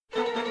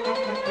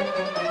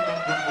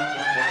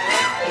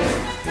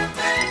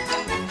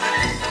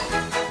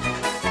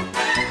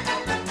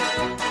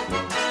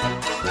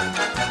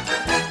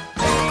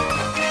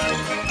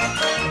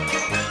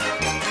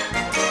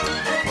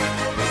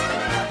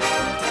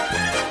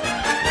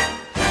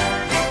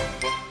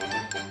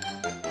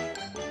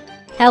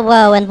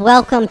Hello and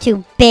welcome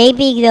to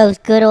Baby Those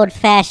Good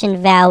Old-Fashioned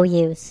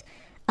Values.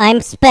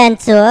 I'm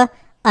Spencer.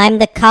 I'm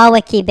the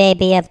colicky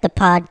baby of the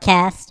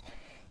podcast.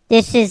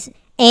 This is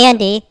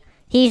Andy.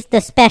 He's the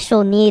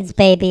special needs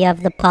baby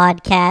of the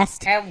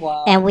podcast.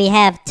 Hello. And we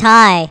have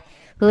Ty,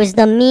 who is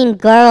the mean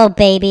girl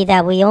baby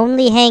that we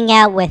only hang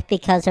out with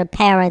because her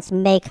parents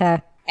make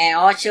her. And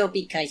also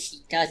because she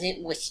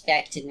doesn't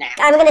respect an app.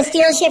 I'm gonna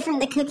steal shit from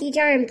the cookie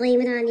jar and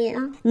blame it on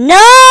you. No!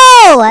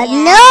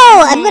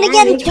 I'm gonna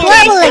get in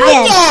trouble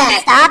again.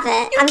 Stop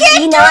it. You can't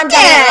do You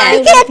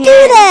that. can't do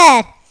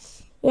that!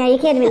 Yeah, you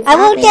can't even. I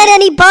won't get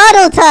any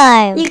bottle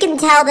time! You can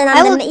tell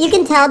that you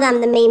can tell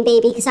them the main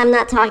baby because I'm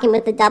not talking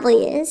with the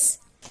W's.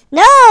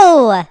 No!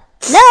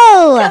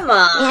 No! Come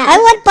on. Yeah. I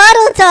want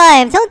bottle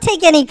time! Don't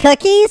take any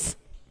cookies!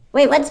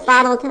 Wait, what's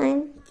bottle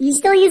time? You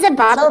still use a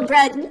bottle,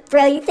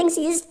 bro? You think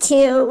you use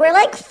 2? We're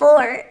like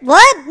 4.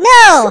 What?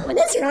 No! What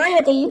is wrong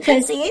with you,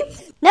 pussy?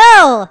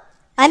 No!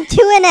 I'm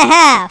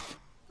 2.5.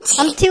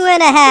 I'm 2.5.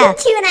 You're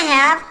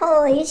 2.5.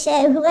 Holy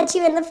shit! Who let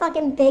you in the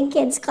fucking big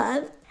kids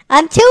club?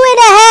 I'm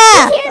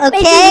 2.5, Wait,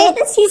 okay? you know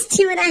this? He's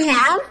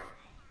 2.5.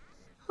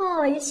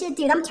 Holy shit,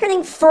 dude! I'm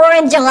turning 4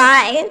 in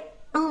July.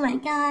 Oh my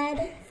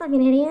god,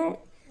 fucking idiot.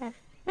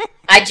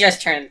 I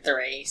just turned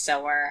 3,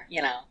 so we're,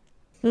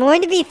 I'm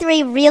going to be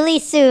 3 really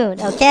soon,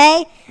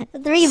 okay?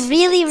 3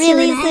 really,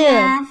 really 2.5.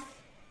 soon.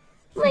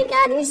 Oh my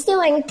god, you're still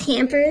wearing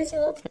Pampers?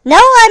 No,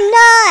 I'm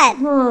not!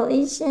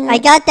 Holy shit. I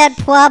got that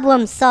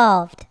problem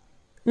solved.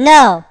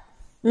 No,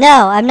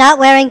 I'm not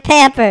wearing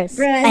Pampers.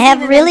 Bruh, I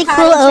have you've really been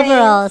cool potty trained.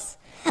 overalls.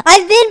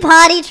 I've been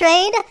potty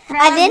trained.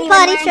 I've been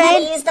potty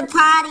trained. Use the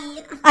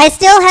potty. I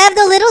still have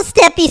the little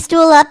steppy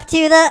stool up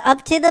to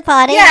the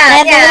potty. I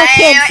have the little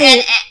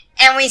kid seat.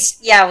 And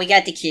we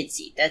got the kid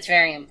seat. That's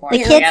very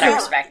important. The We kid gotta seat.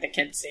 respect the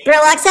kid seat. Bro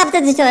walks up to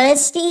the toilet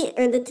seat,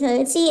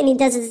 and he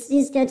does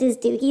his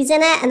dookies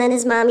in it, and then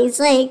his mommy's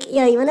like,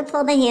 yo, you wanna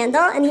pull the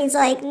handle? And he's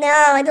like,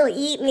 no, it'll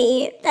eat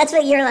me. That's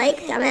what you're like,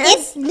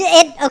 dumbass.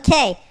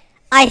 Okay.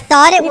 I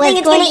thought it You was think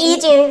it's going gonna to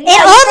eat you? It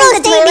Yeah, you almost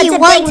think the ate me toilet's a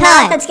one big mouth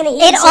time. that's gonna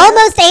eat It you?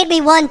 almost ate me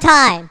one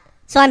time.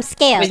 So I'm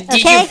scared. Did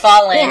Okay? you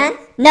fall in? Yeah.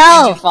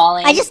 No. Did you fall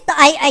in?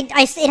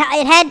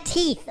 It had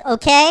teeth.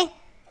 Okay.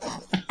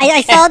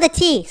 I saw the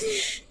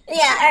teeth. Yeah,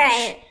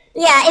 alright.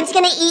 Yeah, it's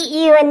gonna eat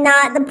you and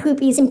not the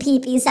poopies and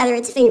peepees that are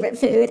its favorite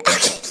food.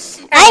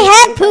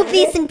 I had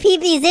poopies and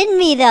peepees in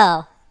me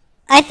though.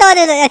 I thought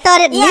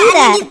it knew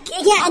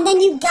that. And then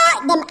you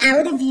got them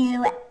out of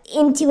you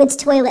into its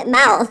toilet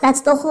mouth.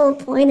 That's the whole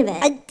point of it.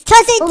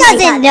 Because it Oh my doesn't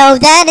God. know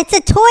that. It's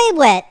a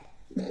toilet.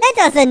 It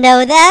doesn't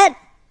know that.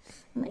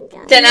 Oh my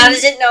god. Then how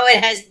does it know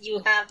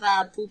you have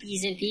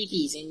poopies and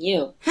peepees in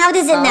you? How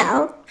does it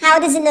know? How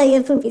does it know you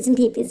have poopies and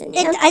peepees in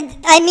you?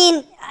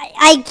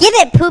 I give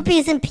it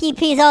poopies and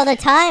peepees all the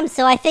time,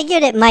 so I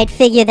figured it might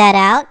figure that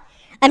out.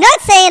 I'm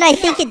not saying I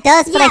think it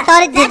does, but I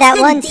thought it did that that's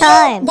the one deal-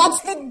 time. That's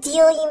the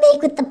deal you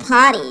make with the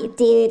potty,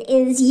 dude,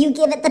 is you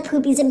give it the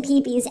poopies and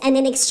peepees, and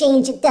in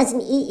exchange it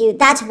doesn't eat you.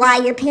 That's why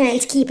your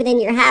parents keep it in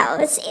your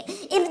house.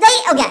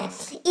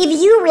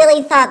 If you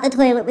really thought the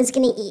toilet was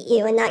going to eat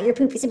you and not your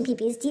poopies and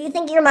peepees, do you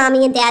think your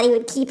mommy and daddy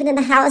would keep it in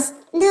the house?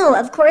 No,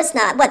 of course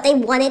not. What, they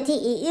wanted to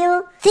eat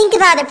you? Think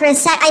about it for a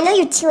sec. I know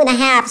you're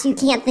 2.5, so you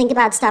can't think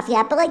about stuff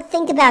yet, but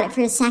think about it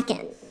for a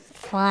second.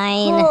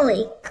 Fine.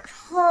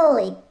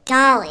 Holy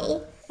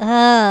golly.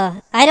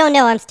 I don't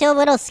know. I'm still a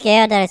little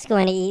scared that it's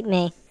going to eat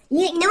me.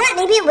 You know what?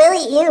 Maybe it will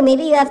eat you.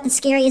 Maybe you have the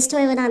scariest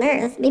toilet on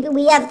earth. Maybe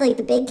we have the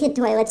big kid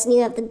toilets, and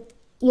you have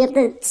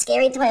the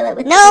scary toilet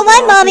with. No, the my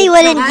big mommy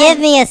walls. wouldn't give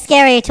me a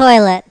scary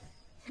toilet.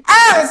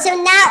 So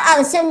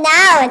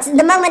now it's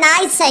the moment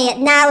I say it.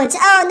 Now it's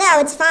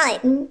it's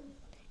fine.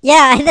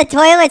 Yeah, the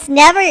toilet's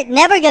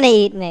never gonna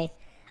eat me.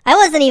 I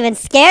wasn't even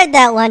scared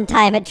that one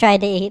time it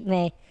tried to eat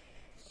me.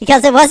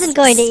 Because it wasn't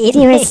going to eat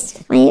me.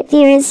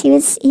 Viewers, he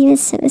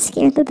was so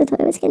scared that the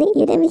toilet was gonna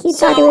eat him. He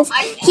thought it was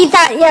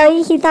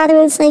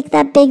like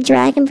that big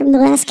dragon from the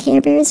last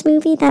Care Bears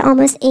movie that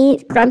almost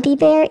ate Grumpy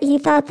Bear. He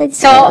thought that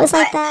it was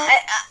like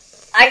that.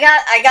 I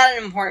got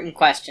an important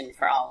question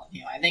for all of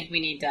you. I think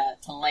we need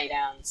to lay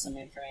down some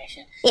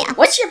information. Yeah.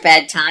 What's your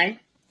bedtime?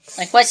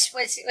 What's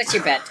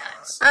your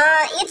bedtimes?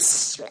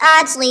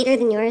 It's later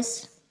than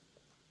yours.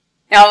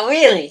 Oh,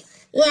 really?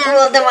 Yeah.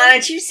 Well, then why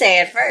don't you say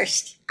it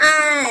first?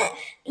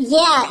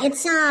 Yeah,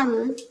 it's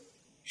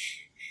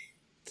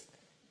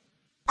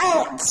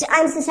Oh,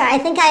 I'm so sorry. I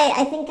think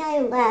I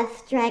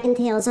left Dragon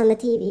Tales on the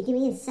TV. Give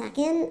me a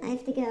second. I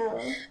have to go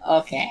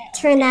Okay.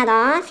 turn that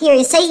off. Here,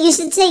 you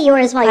should say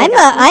yours while you're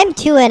I'm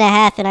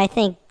 2.5, and I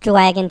think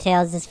Dragon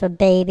Tales is for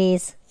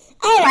babies.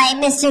 All right,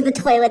 Mister, the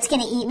toilet's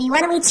gonna eat me. Why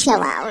don't we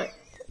chill out?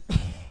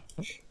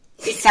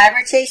 Is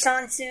Cyber Chase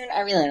on soon? I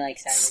really like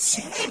Cyber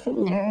Chase.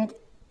 Nerd.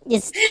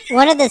 It's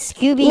one of the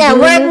Scooby-Doo No,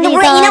 movies you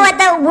on. know what?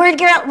 The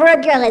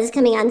Word Girl is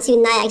coming on soon.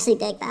 And I actually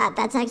dig that.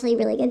 That's actually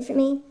really good for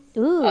me.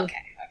 Ooh. Okay.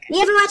 You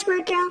ever watch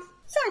Word Girl?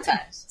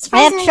 Sometimes.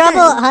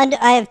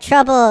 I have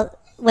trouble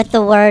with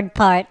the word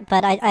part,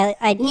 but I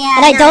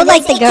Yeah, don't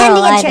like the it can girl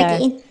be either.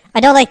 tricky. I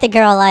don't like the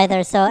girl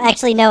either. So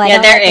actually, no, I Yeah,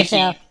 don't they're like the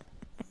icky.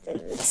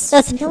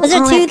 show. Those are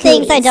call two it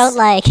things I cooties. don't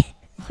like.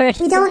 word.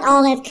 We don't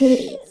all have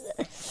cooties.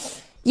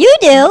 You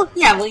do.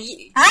 Yeah, well,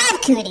 I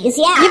have cooties,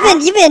 yeah.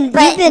 You've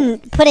been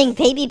putting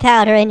baby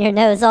powder in your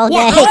nose all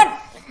Yeah, day.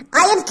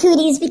 I have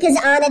cooties because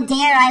on a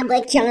dare I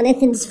licked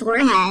Jonathan's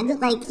forehead.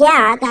 Like,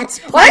 yeah, that's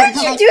why part of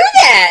did you like, do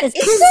that? It's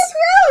It's so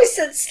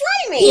gross. It's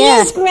slimy. He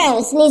Yeah. is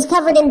gross, and he's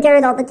covered in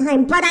dirt all the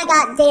time. But I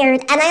got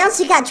dared, and I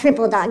also got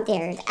triple dog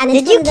dared. And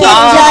it's Did you one of kiss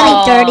those-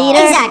 Johnny Dirt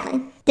Eater?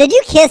 Exactly. Did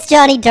you kiss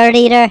Johnny Dirt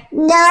Eater?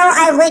 No,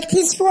 I licked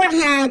his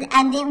forehead,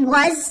 and it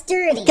was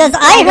dirty. Because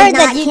I did heard not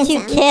that you kiss two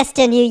him. kissed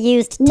and you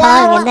used No,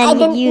 tongue, and I then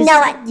didn't- you no,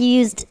 I-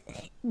 used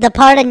the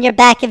part on your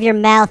back of your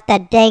mouth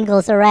that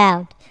dangles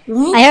around.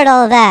 What? I heard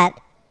all of that.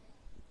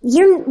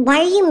 Why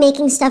are you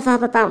making stuff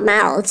up about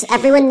mouths?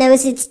 Everyone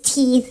knows it's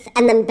teeth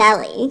and then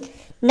belly.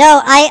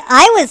 No,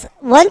 I was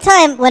one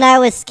time when I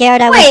was scared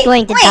I was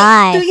going to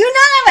die. Do you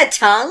not have a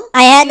tongue?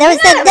 I had Do you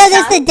not have a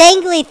there's the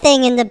dangly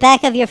thing in the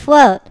back of your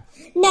float.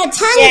 No,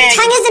 tongue. Yeah.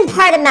 Tongue isn't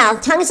part of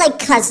mouth. Tongue is like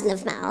cousin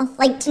of mouth.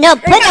 Like No,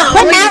 put your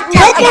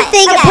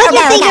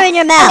finger in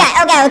your mouth.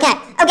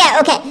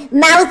 Okay.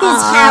 Mouth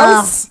is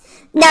house.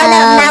 No,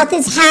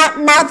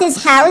 mouth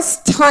is house.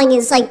 Tongue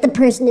is like the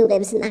person who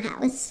lives in the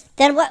house.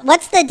 Then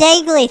what's the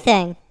dangly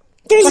thing?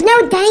 There's no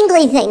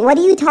dangly thing. What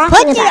are you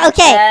talking about?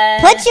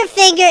 Put your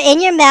finger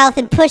in your mouth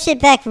and push it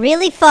back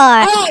really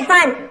far. Okay,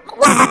 fine.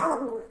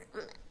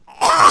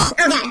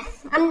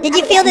 Okay. Did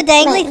you feel the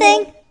dangly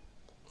thing?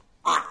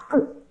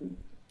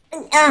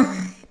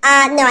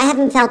 No, I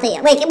haven't felt it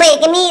yet. Wait,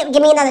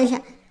 give me another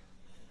shot.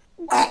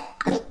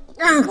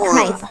 Oh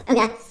Christ.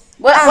 Okay.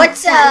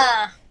 What's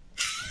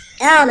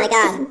Oh my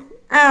god.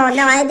 Oh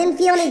no, I didn't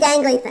feel any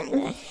dangly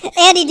thing.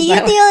 Andy, do you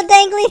feel a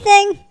dangly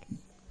thing?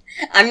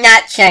 I'm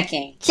not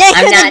checking. Check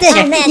I'm with not the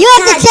checking. man. You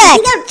have God,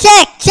 to do you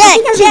check. think I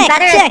would be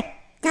better Check.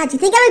 God, do you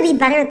think I would be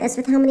better at this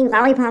with how many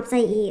lollipops I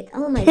eat?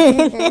 Oh my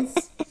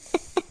goodness.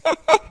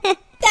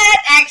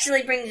 That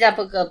actually brings up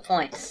a good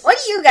point. What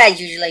do you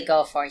guys usually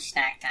go for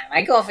snack time?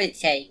 I go for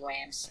Teddy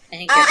Grahams. I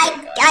think that's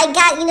pretty good. I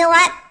got, you know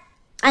what?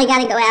 I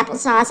gotta go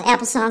applesauce.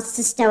 Applesauce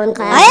is stone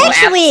class.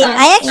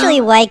 I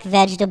actually like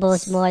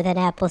vegetables more than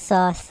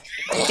applesauce.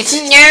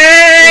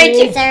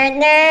 Nerd!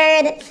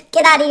 Nerd.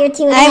 Get out of here,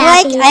 2.5.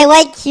 I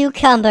like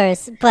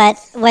cucumbers, but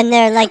when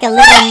they're like a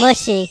little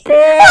mushy.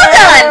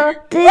 Hold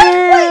on!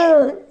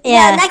 Boo.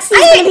 Yeah. Next he's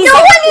Hey, gonna be no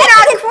saying- one in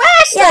our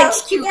class Yeah,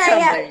 likes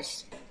cucumbers.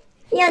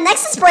 Yeah,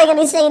 next is boy gonna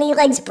be saying he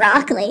likes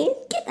broccoli.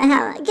 Get the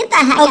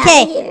heck out of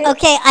here.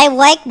 Okay, I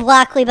like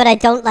broccoli, but I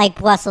don't like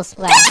Brussels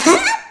sprouts.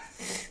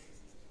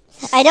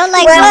 I don't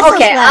like Well, Brussels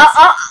okay, sprouts.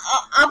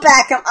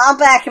 I'll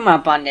back him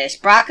up on this.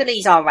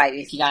 Broccoli's alright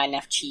if you got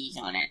enough cheese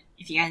on it.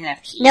 If you got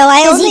enough cheese. No,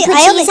 Does he put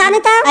cheese on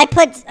it, though?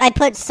 I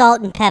put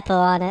salt and pepper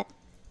on it.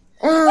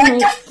 Oh my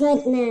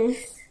goodness.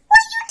 What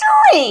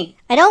are you doing?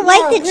 I don't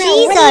like the no,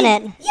 cheese what on do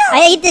it. you- Yo.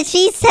 I eat the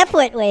cheese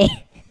separately.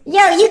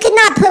 Yo, you could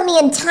not put me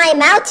in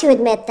timeout to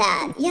admit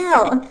that.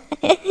 Yo.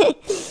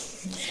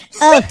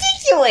 Oh,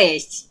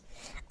 Ridiculous.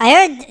 I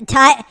heard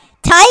Ty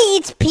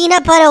eats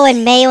peanut butter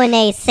and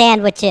mayonnaise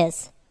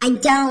sandwiches. I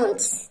don't.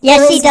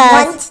 Yes, It she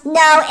was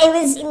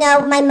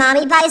does. My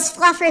mommy buys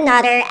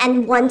Fluffernutter,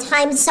 and one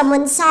time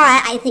someone saw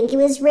it. I think it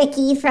was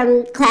Ricky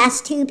from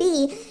Class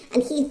 2B,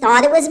 and he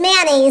thought it was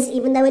mayonnaise,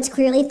 even though it's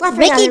clearly Fluffernutter.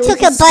 Ricky which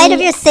took a is bite of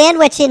sweet. your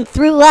sandwich and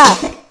threw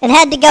up and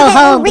had to go Okay,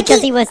 well, home because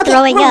he was okay,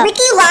 throwing well, up.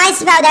 Ricky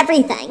lies about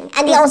everything,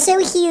 and also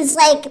he's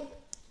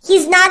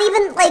not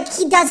even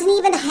he doesn't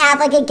even have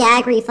like a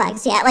gag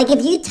reflex yet. Like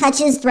if you touch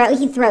his throat,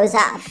 he throws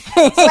up.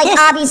 So like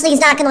obviously he's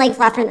not gonna like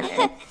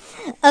Fluffernutter.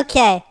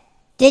 Okay.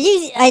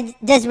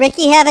 Does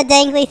Ricky have a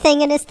dangly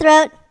thing in his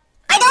throat?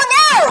 I don't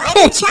know. I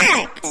haven't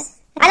checked.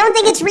 I don't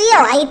think it's real.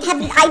 I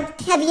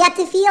have yet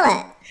to feel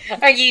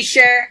it. Are you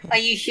sure? Are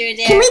you sure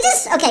there? Can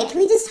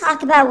we just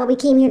talk about what we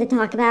came here to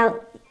talk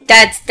about?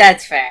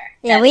 That's fair.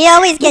 Yeah, we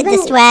always get We've been-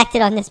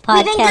 distracted on this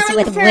we've been podcast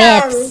going with for,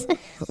 whiffs.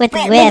 With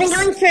We've whiffs.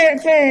 been going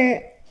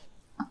for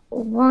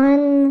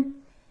 1,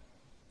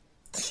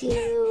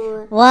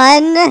 2.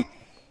 1,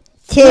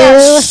 2,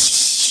 No,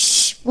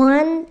 shh.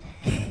 1,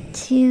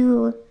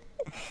 2,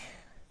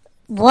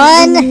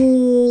 1,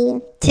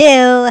 3.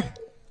 2.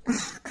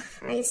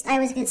 Christ, I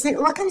always get sick.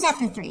 What comes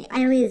after 3?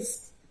 I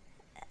always.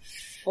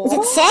 Four? Is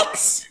it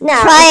 6? No.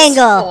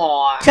 Triangle.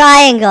 Four.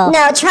 Triangle.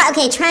 No,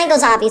 okay,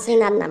 triangle's obviously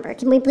not a number.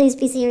 Can we please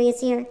be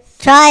serious here?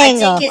 I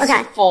Triangle. think it's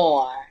Okay.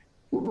 4.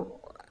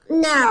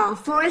 No,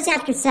 4 is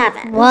after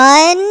 7.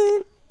 1,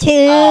 2,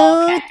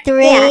 Oh, okay.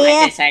 3, I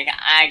guess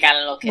I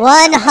gotta look at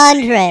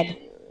 100.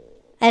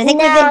 I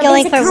think we've been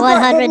going for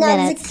 100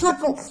 minutes. There's a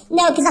couple.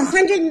 No, because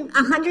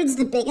 100's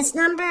the biggest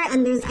number,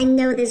 and I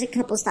know there's a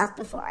couple stuff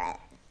before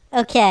it.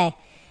 Okay.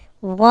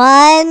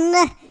 1,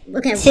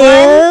 Okay,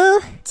 2,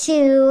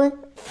 2,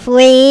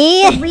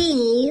 3.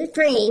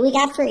 3. We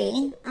got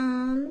 3.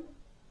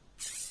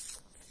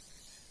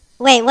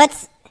 Wait,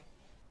 what's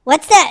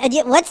that?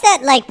 What's that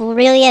like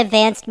really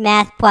advanced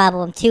math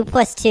problem? 2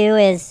 plus 2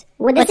 is.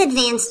 What does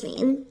advanced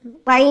mean?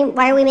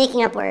 Why are we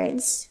making up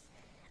words?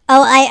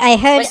 Oh, I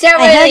heard Was that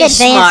I heard really advanced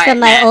smart from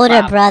my math older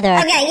problem? brother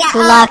Okay, yeah. who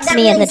locks that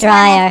me in really the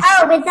dryer.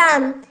 smart. Oh, with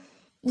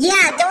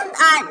yeah,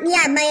 don't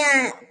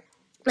yeah,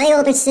 my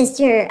older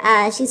sister,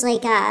 she's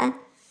like,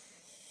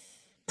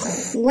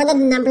 one of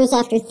the numbers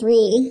after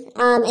 3,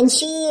 and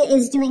she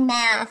is doing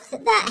math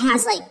that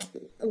has like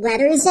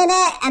letters in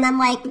it, and I'm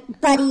like,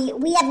 buddy,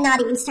 we have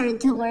not even started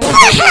to learn.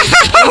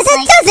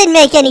 That doesn't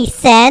make any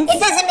sense. It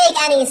doesn't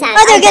make any sense.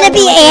 Are there going to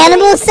be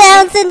animal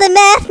sounds in the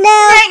math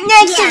now?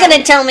 Next, you're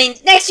gonna tell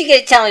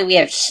me we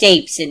have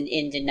shapes in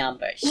the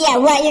numbers. Yeah,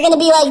 what you're gonna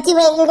be like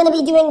doing? You're gonna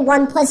be doing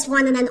 1 +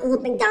 1, and then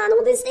Old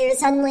MacDonald is there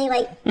suddenly.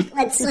 Like,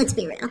 let's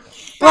be real.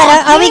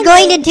 What are we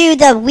going to do?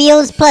 The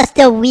wheels plus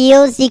the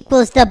wheels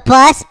equals the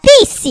bus?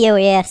 Be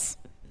serious.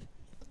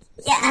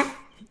 Yeah.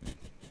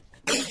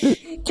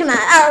 Come on.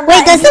 Oh,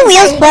 wait, does the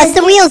wheels plus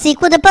the wheels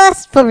equal the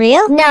bus? For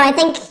real? No, I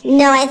think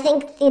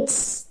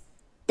it's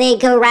they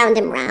go round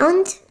and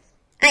round.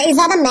 Is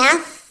that a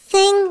math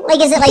thing?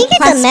 Like, is it like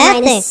plus it's a math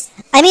minus?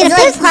 thing. I mean, is if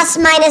it like plus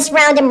minus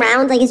round and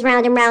round? Like, is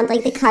round and round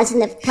like the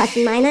cousin of plus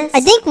and minus?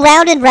 I think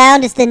round and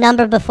round is the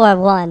number before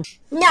 1.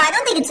 No, I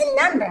don't think it's a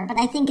number, but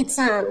I think it's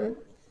something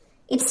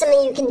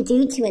you can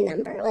do to a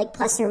number, like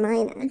plus or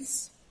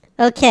minus.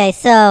 Okay,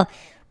 so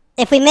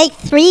if we make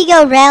 3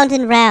 go round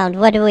and round,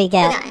 what do we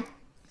get? Okay.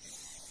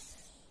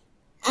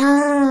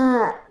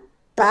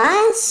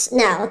 Bus?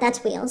 No,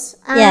 that's wheels.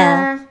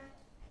 Yeah.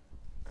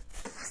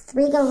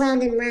 3 go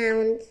round and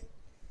round.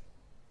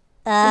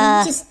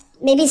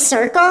 Maybe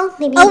circle?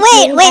 Maybe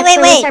wait.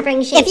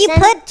 If you in?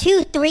 put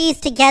 2 3s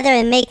together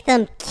and make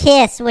them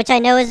kiss, which I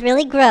know is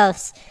really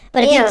gross,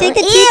 but if you take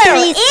the 2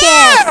 3s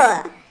kiss,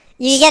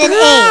 you get an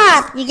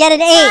 8. You get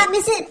an 8.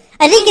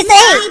 I think it's 8.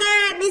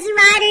 Mrs.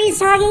 Ryder, he's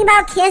talking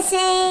about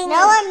kissing.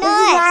 No, I'm not.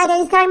 Mrs. Ryder,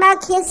 he's talking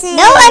about kissing.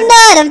 No, I'm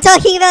not. I'm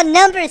talking about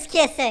numbers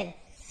kissing.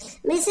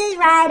 Mrs.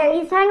 Ryder,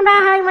 he's talking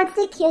about how he wants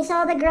to kiss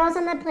all the girls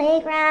on the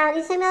playground.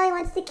 He's talking about he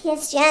wants to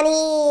kiss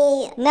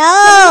Jenny.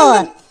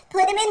 No.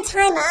 Put him in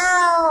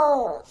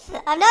timeout.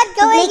 I'm not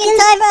going in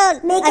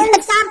timeout. Make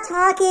him stop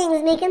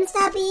talking. Make him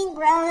stop being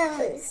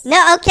gross.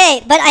 No,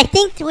 okay, but I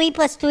think 3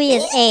 + 3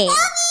 is 8.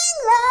 Stop being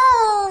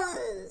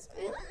gross.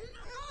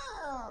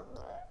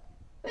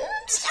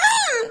 Stop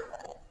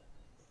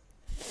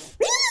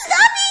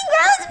being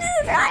gross,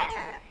 Mrs.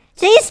 Ryder.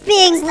 She's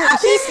being.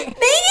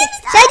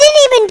 I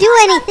didn't even do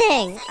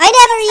anything. I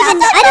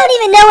don't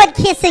even know what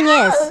kissing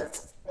is.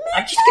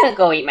 I'm just gonna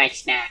go eat my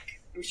snack.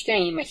 I'm just gonna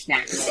eat my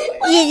snack.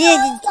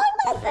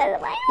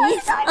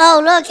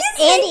 Oh, look,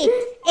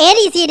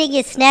 Andy's eating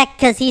his snack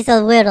because he's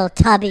a little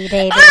tubby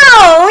baby.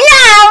 Oh,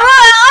 yeah,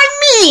 on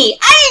me.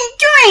 I didn't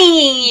do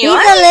anything.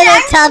 He's a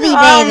little tubby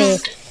baby.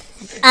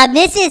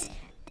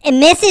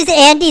 Mrs.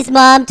 Andy's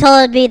mom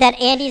told me that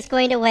Andy's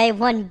going to weigh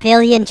 1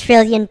 billion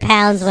trillion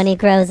pounds when he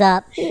grows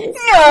up.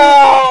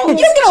 No,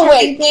 you're gonna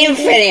weigh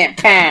infinite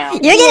pounds.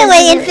 You're gonna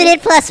weigh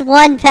infinite plus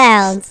 1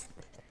 pound.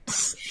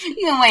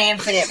 You're gonna weigh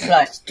infinite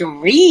plus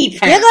 3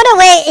 pounds. You're gonna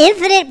weigh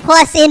infinite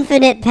plus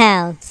infinite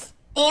pounds.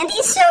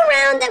 Andy's so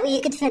round that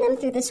you could fit him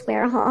through the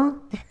square hole.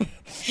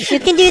 You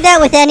can do that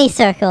with any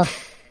circle.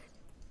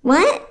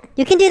 What?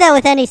 You can do that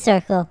with any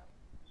circle.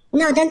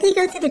 No, don't they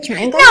go through the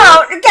triangle?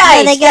 No,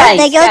 guys,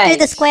 they go through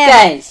the square.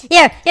 Guys.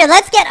 Here,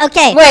 let's get,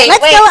 okay. Wait. Go,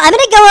 I'm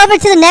gonna go over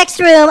to the next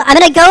room. I'm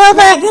gonna go over.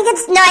 I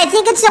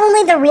think it's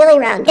only the really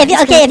round. If you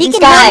can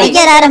help me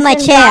get out of my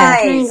chair.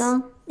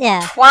 Triangle.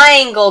 Yeah.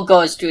 Triangle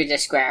goes through the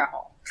square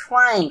hole.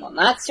 Triangle,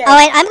 not circle.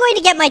 Alright, I'm going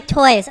to get my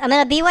toys. I'm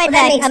gonna be right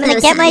back. I'm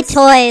gonna get my sense.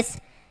 toys,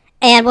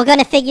 and we're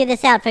gonna figure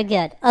this out for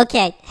good.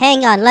 Okay,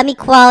 hang on. Let me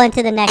crawl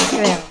into the next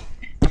room.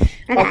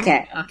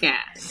 Okay.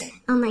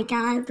 Oh my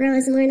god, bro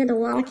isn't learning to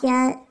walk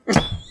yet.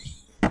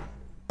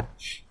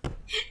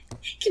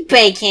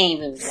 Bro can't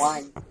even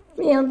run.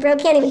 Bro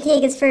can't even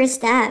take his first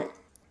step.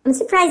 I'm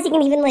surprised he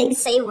can even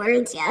say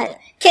words yet.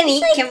 Can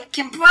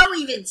Bro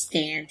even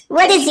stand?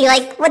 What is he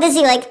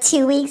like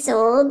 2 weeks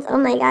old? Oh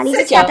my god, he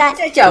just Such got a- back.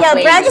 such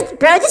a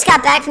Bro just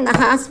got back from the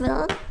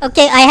hospital.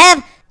 Okay,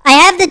 I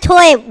have the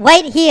toy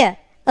right here.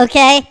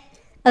 Okay,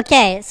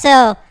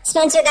 so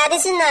Spencer,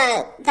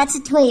 that's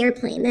a toy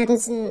airplane. That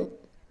isn't.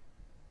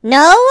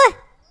 no,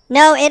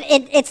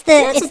 it's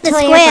the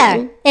toy square.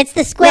 airplane. It's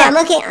the square.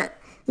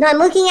 I'm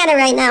looking at it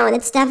right now, and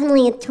it's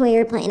definitely a toy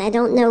airplane. I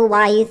don't know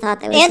why you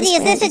thought that was. Andy,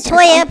 is this a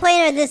toy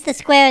airplane or is this the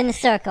square in the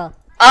circle?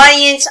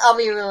 Audience, I'll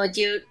be real with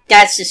you.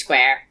 That's the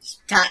square.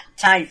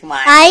 Time for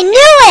mine. I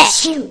knew it.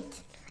 Shoot.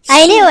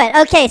 I knew it.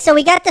 Okay, so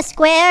we got the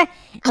square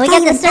and we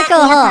got the circle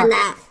hole.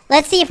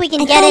 Let's see if we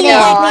can get it in.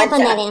 On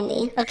that,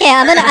 Andy. Okay,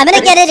 I'm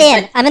gonna get it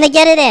in. I'm gonna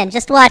get it in.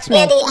 Just watch me.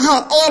 Andy,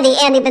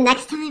 the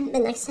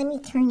next time you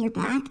turn your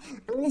back,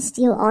 I'm gonna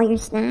steal all your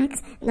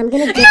snacks, and I'm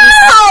gonna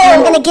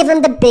give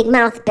him the Big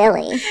Mouth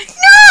Billy.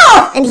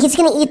 No! And he's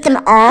gonna eat them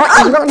all.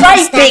 I'll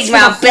bite Big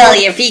Mouth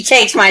Billy if he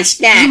takes my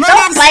snacks.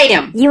 Don't bite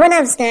him. You won't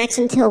have snacks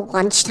until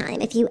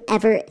lunchtime. If you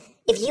ever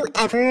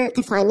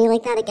define me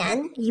like that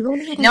again, you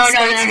won't have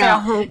snacks for a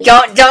whole week.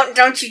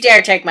 Don't you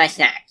dare take my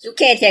snacks. You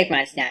can't take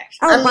my snacks.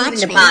 I'm watch leaving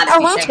the me. pod.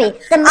 Oh, watch me.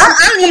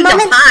 I'll leave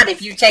the pod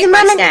if you take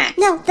my snacks.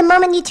 No, the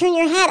moment you turn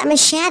your head, I'm a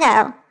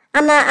shadow.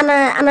 I'm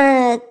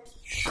a.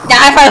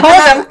 Now, if I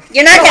hold them,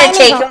 you're not gonna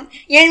take them.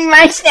 You're in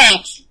my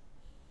snacks.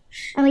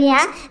 Oh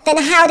yeah? Then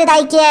how did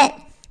I get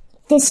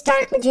this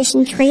Dark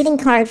Magician trading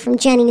card from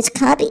Jenny's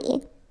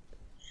cubby.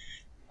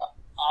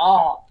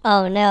 Oh.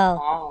 Oh no.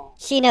 Oh.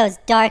 She knows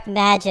dark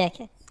magic.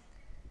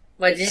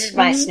 But this is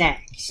my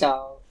snack,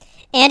 so.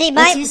 Andy,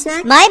 What's your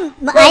snack?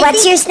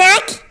 what's your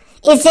snack?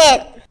 Is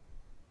it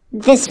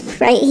this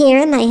right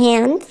here in my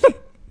hand?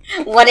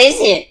 What is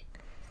it?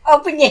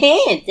 Open your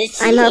hand.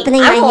 I'm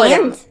opening my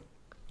hand.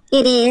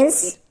 It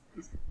is.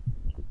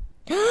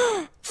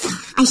 I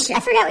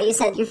forgot what you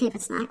said your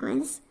favorite snack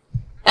was.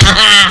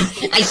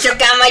 I still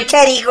got my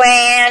Teddy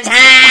Grams.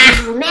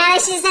 Oh, man, I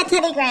should have said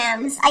Teddy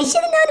Grams. I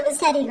should have known it was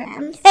Teddy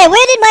Grams. Hey,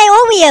 where did my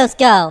Oreos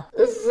go?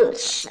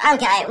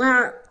 Okay,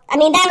 well, I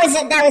mean that was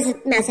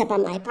a mess up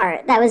on my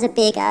part. That was a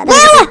big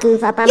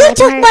goof up on my part. You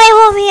took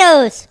my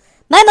Oreos.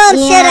 My mom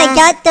said I Yeah.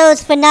 got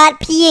those for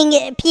not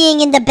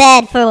peeing in the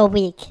bed for a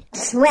week.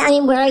 Well, I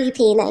mean, where are you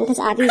peeing then? Because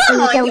obviously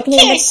Oh, you don't you pee.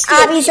 can't steal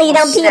Obviously you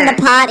don't pee in the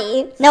snacks.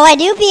 potty. No, I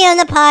do pee in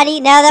the potty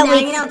now that No,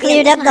 you we don't pee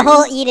cleared in the up the potty.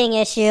 whole eating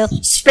issue.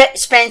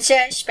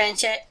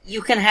 Spencer,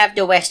 you can have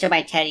the rest of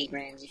my Teddy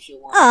Grams if you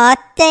want. Aw,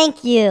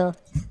 thank you.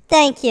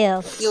 Thank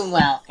you. You're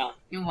welcome.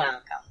 You're welcome.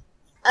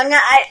 I'm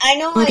not. I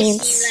know I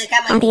seem like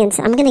I'm a. Audience,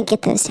 I'm gonna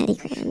get those Teddy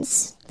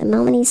Grams. The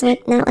moment he's not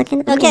looking.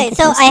 I'm gonna Okay, get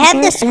so those I have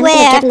Teddy the Grams, and I'm gonna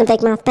square. give him the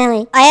big mouth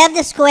belly. I have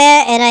the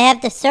square and I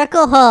have the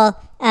circle hole.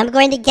 I'm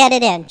going to get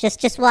it in.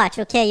 Just watch.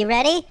 Okay, you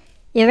ready?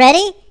 You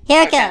ready?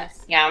 Here it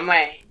goes. Yeah, I'm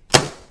ready.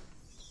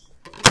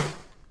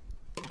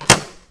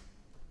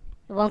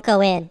 It won't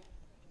go in.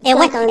 It not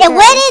went. going It through,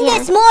 went in yeah.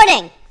 this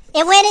morning.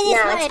 It went in this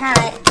No, morning. it's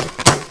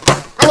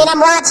not. I mean, I'm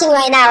watching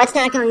right now. It's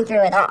not going through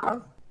at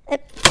all.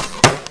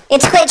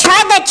 It's quick.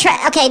 Try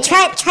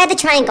the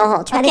triangle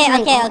hole. Try the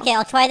triangle hole. Okay.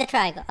 I'll try the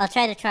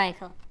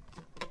triangle.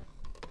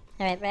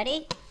 All right,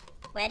 ready?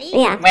 Ready?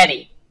 Yeah.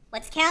 Ready.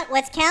 Let's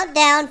count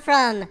down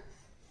from.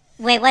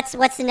 Wait, what's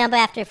the number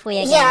after Fui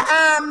again? Yeah.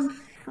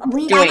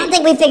 I don't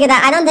think we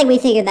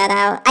figured that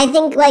out. I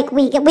think like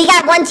we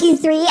got 1, 2,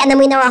 3, and then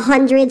we know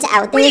 100's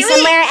out there Wait.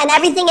 somewhere, and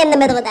everything in the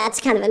middle of that's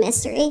kind of a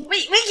mystery.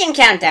 We can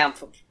count down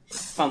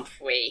from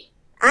 3.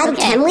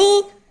 Can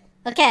we?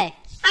 Okay.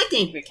 I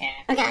think we can.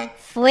 Okay.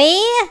 Fui.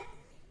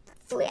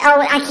 Oh,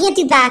 I can't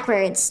do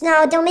backwards.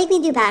 No, don't make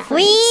me do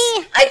backwards.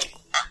 Fui.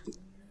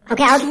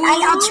 Okay, I'll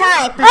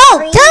try. but Oh,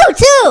 three-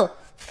 two.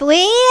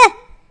 Fui.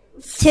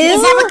 2.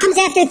 Is that what comes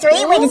after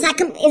 3? Wait, does that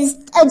come?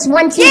 It's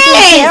 1, 2, 3, 2?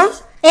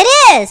 Yes! It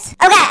is.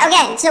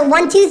 Okay. So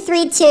 1, 2,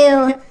 3,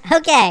 2.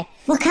 Okay.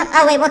 What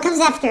comes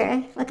after?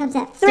 What comes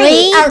after? 3. 3,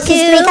 Oh, because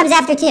 2. 3 comes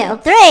after 2.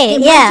 3. Okay,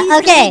 Yeah.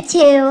 1, 2, Okay.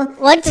 3, 2.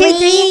 1, 2,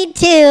 3,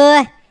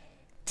 2.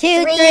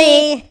 2,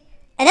 3.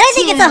 And then I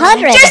think it's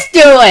 100. Just do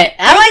it.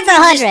 I think like it's to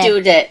 100. just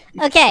do that.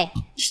 Okay.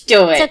 Just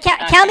do it. So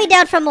count me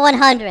down from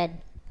 100.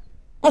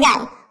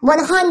 Okay.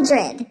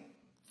 100.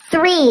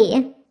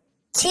 3,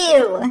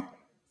 2,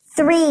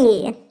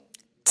 3,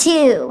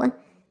 2,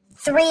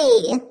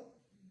 3,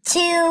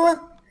 2,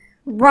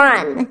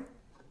 1.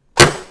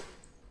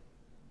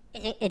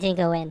 It didn't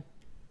go in.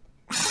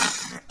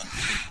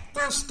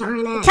 Gosh darn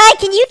it. Ty,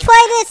 can you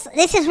try this?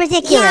 This is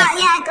ridiculous.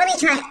 Yeah, let me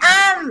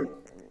try.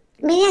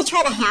 Maybe I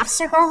try the half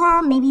circle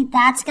hole. Maybe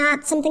that's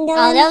got something going.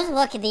 Oh, those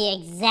look the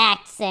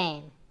exact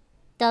same.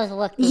 Those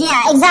look.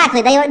 Yeah,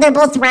 exactly. They're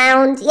both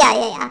round.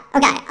 Yeah.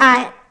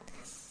 Okay.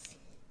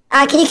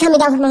 Can you count me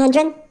down from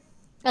 100?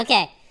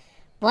 Okay.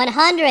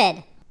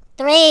 100.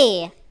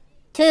 3,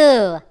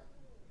 2,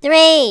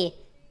 3,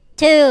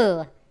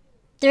 2,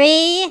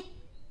 3,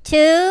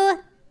 2,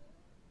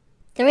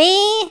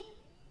 3,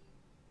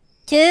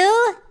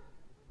 2,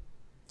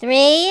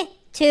 3,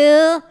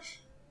 2,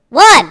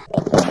 1.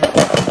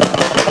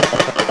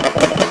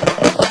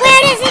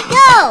 Where does it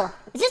go?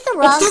 Is this the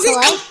wrong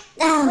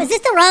toy? Is this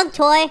the wrong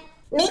toy?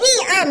 Maybe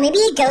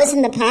it goes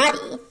in the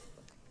potty.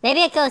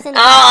 Maybe it goes in the.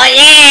 Oh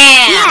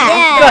yeah.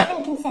 Yeah. Can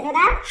you consider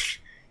that?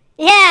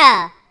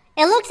 Yeah.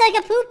 It looks like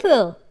a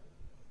poo-poo.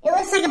 It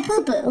looks like a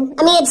poo-poo.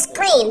 I mean, it's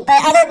green, but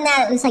other than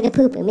that, it looks like a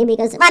poo-poo. Maybe it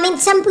goes... I mean,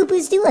 some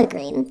poo-poos do look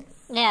green.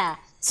 Yeah.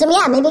 So,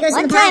 yeah, maybe it goes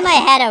One in the time potty. I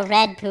had a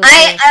red poo-poo.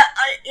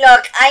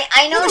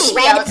 I know You she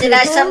red yells at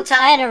us poo-poo? sometimes.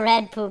 I had a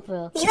red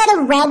poo-poo. You had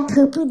a red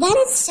poo-poo?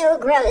 That is so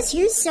gross.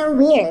 You're so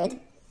weird.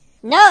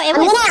 No, it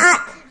I'm was...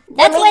 gonna...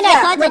 That's when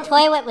I thought the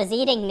toilet was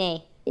eating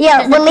me.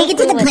 Yeah, Because when the we get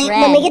to the poo-poo was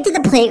when we red. get to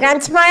the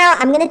playground tomorrow,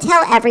 I'm gonna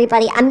tell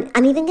everybody. I'm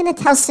even gonna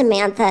tell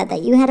Samantha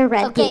that you had a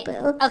red Okay,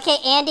 poo-poo. okay,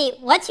 Andy,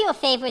 what's your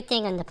favorite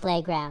thing on the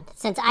playground?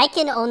 Since I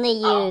can only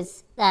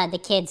use the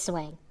kids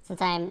swing.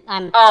 Since I'm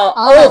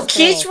almost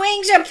kids' 3.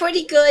 swings are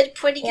pretty good.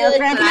 Pretty good.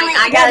 Brad but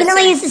I can gotta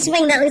only say, use the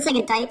swing that looks like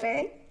a diaper.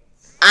 It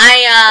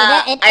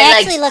I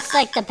actually like. looks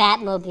like the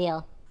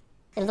Batmobile.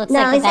 It looks No,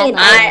 like it's the like a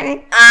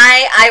Batmobile.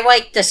 I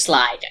like the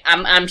slide.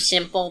 I'm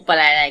simple, but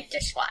I like the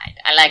slide.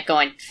 I like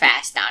going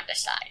fast down the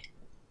slide.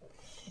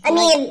 I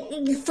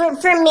mean,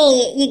 for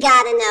me, you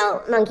gotta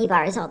know monkey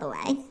bars all the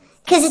way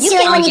because it's the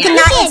only one you can you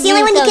knock. can't It's the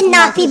only use one you those can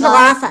knock monkey people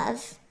bars. off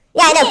of.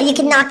 Yeah, I know, but you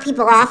can knock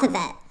people off of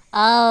it.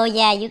 Oh,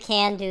 yeah, you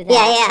can do that.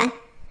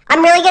 Yeah.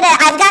 I'm really good at.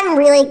 I've gotten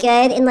really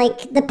good in like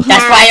the past.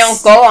 That's why I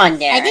don't go on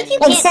there. I think you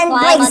Like, can't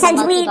climb on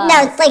the monkey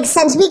bars.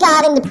 since we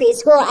got into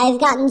preschool, I've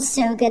gotten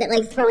so good at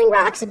like throwing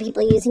rocks at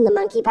people using the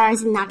monkey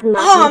bars and knocking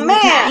them off. Oh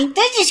man,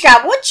 they just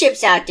got wood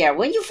chips out there.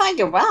 Where do you find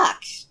the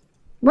rocks?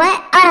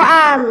 What?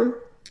 Oh,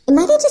 it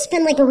might have just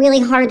been like a really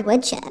hard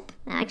wood chip,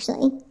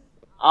 actually.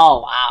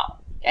 Oh wow,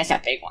 that's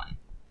a big one.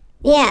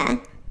 Yeah.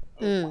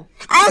 I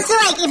also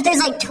like if there's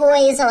like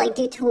toys, I'll like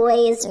do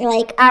toys or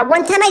like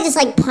one time I just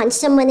like punched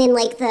someone in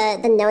like the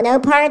no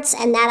parts,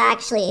 and that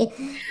was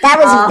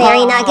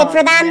very not good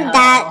for them. No.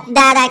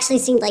 That actually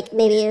seemed like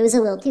maybe it was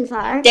a little too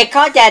far. They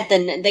call that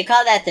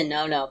the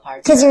no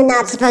part. Because you're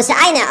not supposed to.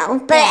 I know,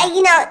 but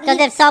you know. Because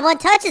if someone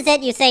touches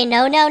it, you say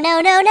no, no,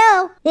 no, no,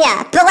 no.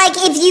 Yeah, but like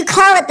if you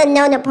call it the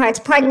no parts,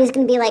 part of me is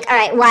going to be like, all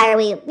right, why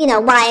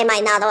am I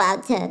not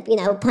allowed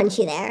to, punch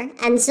you there?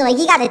 And so like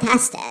you got to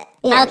test it.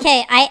 Yeah.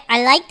 Okay,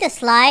 I like the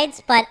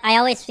slides, but I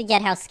always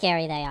forget how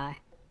scary they are.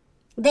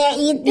 They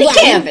can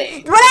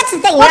be. Well, that's the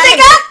thing. Well,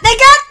 they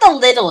got the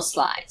little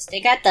slides. They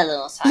got the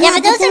little slides. Yeah,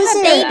 but those are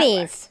for those are-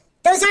 babies.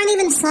 Those aren't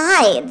even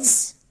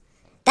slides.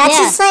 That's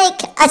Yeah. just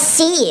like a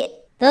seat.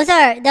 Those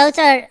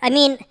are, I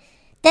mean,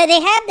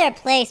 they have their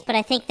place, but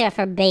I think they're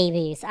for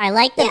babies. I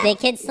like the Yeah. big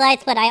kid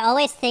slides, but I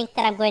always think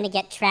that I'm going to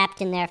get trapped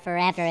in there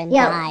forever and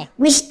Yeah, die.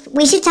 we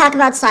should talk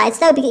about slides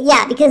though.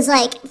 Because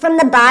like from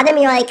the bottom,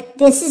 you're like,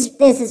 this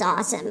is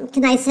awesome.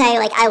 Can I say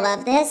like I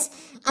love this?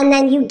 And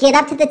then you get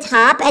up to the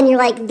top, and you're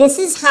like, this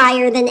is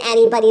higher than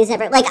anybody's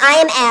ever. Like I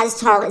am as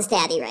tall as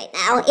Daddy right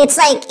now. It's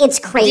like it's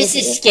crazy. This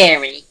is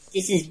scary.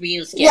 This is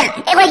real scary.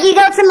 Yeah, and like you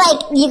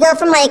go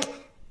from like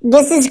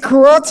this is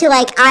cool to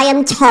like I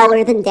am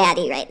taller than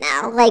Daddy right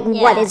now. Like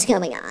what Yeah. is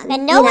going on?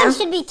 And no one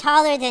should be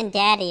taller than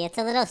Daddy. It's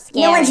a little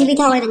scary. No one should be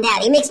taller than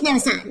Daddy. It makes no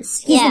sense.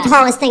 He's Yeah. the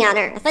tallest thing on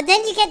earth. But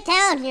then you get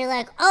down, and you're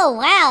like, oh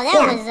wow, that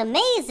Yeah. was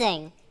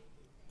amazing.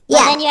 But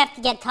Yeah. then you have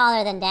to get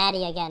taller than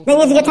Daddy again. Then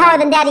you have to get taller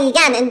than Daddy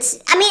again. And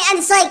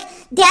it's like,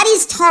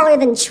 Daddy's taller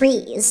than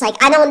trees.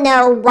 Like, I don't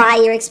know why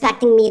you're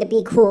expecting me to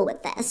be cool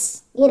with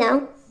this, Yeah.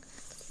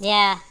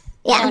 Yeah.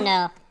 I don't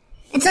know.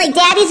 It's like,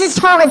 Daddy's as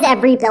tall as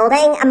every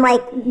building. I'm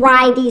like,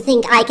 why do you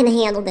think I can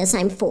handle this?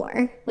 I'm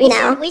 4,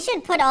 We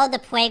should put all the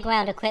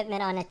playground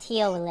equipment on a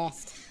teal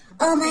list.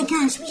 Oh my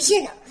gosh, we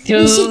should.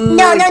 Dude.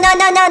 No.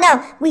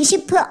 We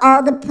should put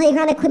all the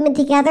playground equipment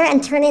together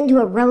and turn it into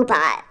a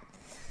robot.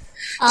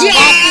 Oh,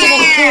 that's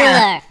even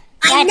cooler. I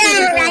That's even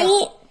know, cooler.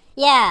 right?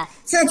 Yeah.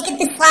 So let's get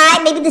the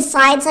slide. Maybe the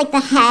slide's like the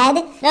head.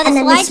 No, the and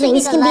then the slide should be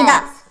swings the can be legs.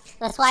 the.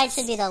 The slide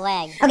should be the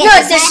leg. Okay, No,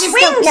 so the that is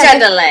swings no, are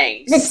the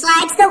legs. The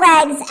slide's the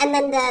legs, and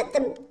then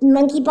the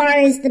monkey bar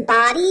is the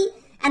body,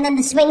 and then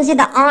the swings are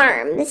the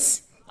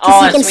arms.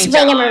 Oh, So you can the swings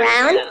swing are them arms,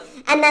 around.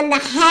 yeah. And then the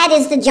head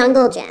is the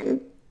jungle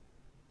gym.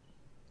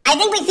 I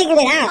think we figured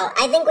it out.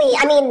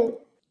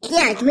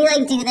 Can we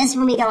like do this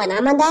when we go in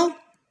on Monday?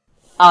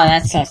 Oh,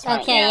 that's so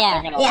smart. Okay, yeah.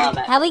 They're gonna Yeah. love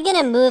it. How are we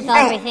gonna move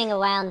right. everything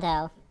around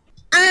though?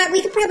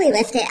 We could probably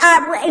lift it.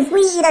 If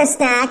we eat our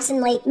snacks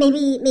and like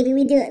maybe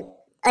we do it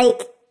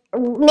like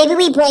maybe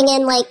we bring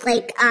in like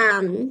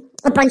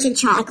a bunch of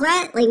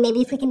chocolate. Like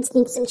maybe if we can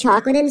sneak some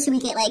chocolate in so we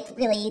get like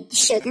really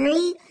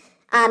sugary.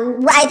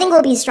 I think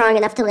we'll be strong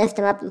enough to lift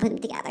them up and put them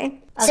together.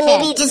 So Okay.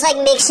 maybe just like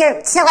make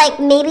sure. So like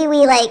maybe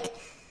we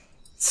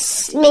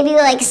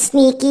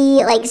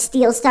sneaky like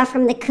steal stuff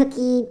from the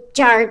cookie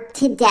jar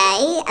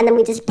today, and then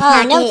we just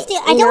pack it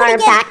steal. in our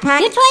backpack.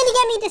 You're trying to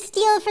get me to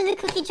steal from the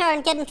cookie jar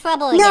and get in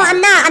trouble again. No,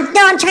 I'm not.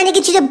 I'm trying to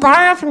get you to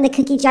borrow from the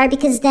cookie jar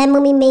because then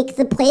when we make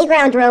the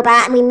playground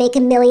robot and we make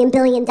 $1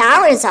 billion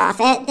off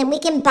it, then we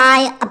can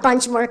buy a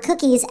bunch more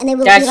cookies and it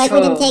will That's be like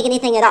we didn't true. take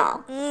anything at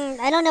all.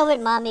 I don't know what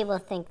Mommy will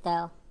think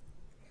though.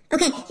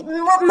 Okay,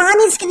 well,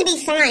 Mommy's gonna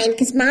be fine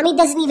because Mommy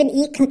doesn't even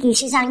eat cookies.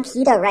 She's on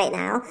keto right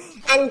now.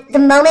 And the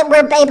moment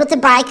we're able to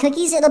buy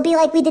cookies, it'll be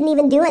like we didn't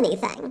even do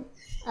anything.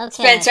 Okay.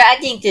 Spencer, I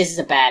think this is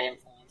a bad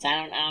influence.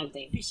 I don't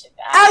think we should.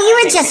 Oh,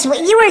 you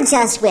were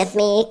just with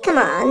me. Come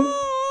on.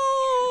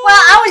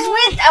 Well, I was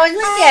with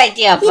the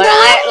idea, but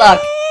know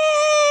look.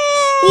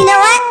 You know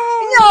what?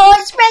 No,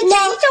 Spencer,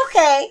 No. it's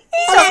okay.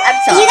 Okay, I'm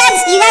sorry. you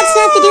guys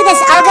don't have to do this.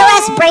 I'll go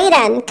ask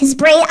Brayden because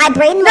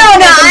Brayden No,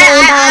 wants to make no, $1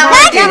 million. I What?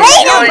 wanna do this.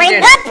 I wanna do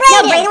Brayden? this. No,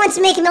 Brayden wants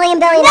to make $1 million.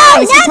 No,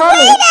 he not told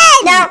me.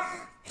 Brayden! No,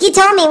 he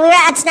told me we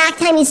were at snack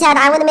time. He said,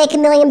 "I want to make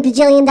 $1 million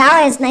bajillion,"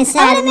 and I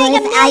said, I'm gonna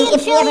make well, $1 million,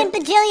 if we ever- trillion,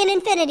 bajillion,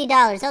 infinity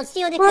dollars. I'll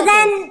steal the well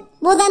cookies.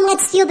 then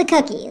let's steal the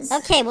cookies.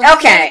 Okay, we'll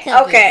Okay, steal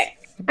the cookies. okay.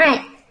 All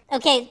right.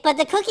 Okay, but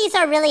the cookies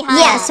are really high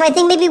Yeah, up. so I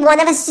think maybe one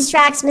of us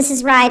distracts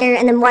Mrs. Ryder,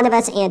 and then one of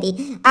us,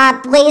 Andy,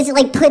 Blaze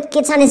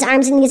gets on his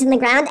arms and knees in the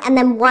ground, and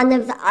then one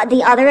of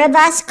the other of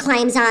us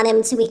climbs on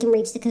him so we can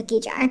reach the cookie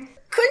jar. Couldn't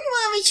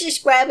one of us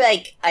just grab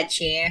like a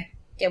chair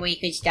that we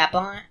could step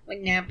on?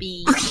 Wouldn't that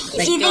be?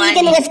 If you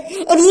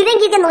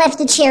think you can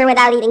lift a chair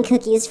without eating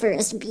cookies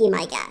first, be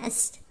my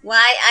guest. Well,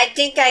 I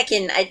think I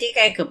can. I think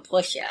I could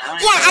push it.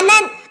 Yeah, and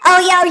then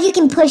or you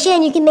can push it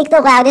and you can make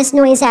the loudest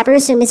noise ever,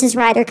 so Mrs.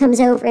 Ryder comes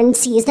over and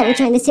sees that we're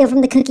trying to steal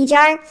from the cookie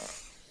jar.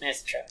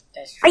 That's true.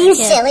 Are you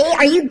silly?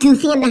 Are you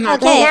goofy in the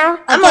head right now?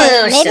 I'm a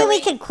little maybe silly.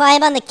 we could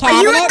climb on the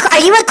Are you, cabinet. are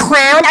you a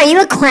clown? Are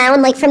you a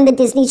clown like from the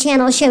Disney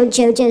Channel show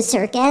JoJo's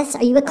Circus?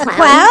 Are you a clown?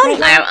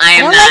 Clown? I I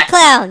am don't not. like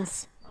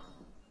clowns.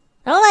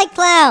 I don't like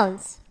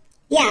clowns.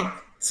 Yeah.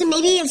 So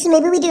maybe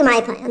we do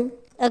my plan.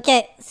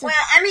 Okay. So, Well,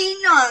 I mean,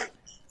 no.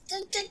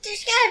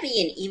 There's gotta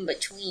be an in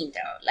between,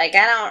 though. Like,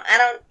 I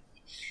don't.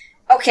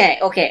 Okay.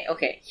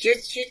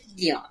 Here's the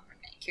deal I'm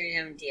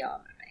gonna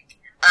make.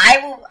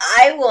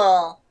 I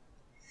will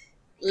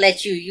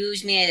let you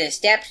use me as a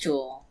step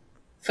tool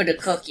for the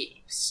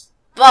cookies,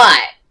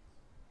 but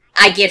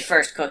I get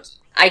first cookie.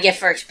 I get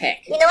first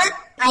pick. You know what?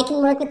 I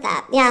can work with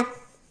that. Yeah.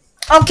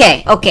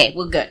 Okay,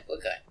 we're good.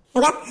 Okay.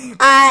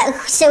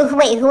 So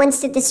wait, who wants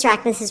to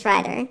distract Mrs.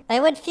 Ryder? I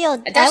would feel.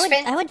 That's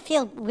fair. I would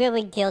feel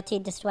really guilty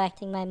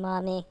distracting my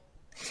mommy.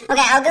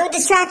 Okay, I'll go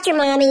distract your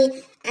mommy,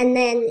 and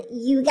then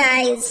you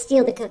guys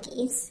steal the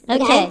cookies.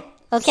 Okay.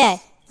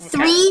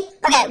 3.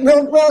 Okay,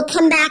 we'll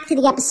come back to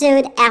the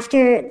episode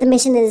after the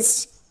mission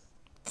is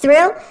through.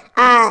 You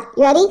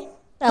ready?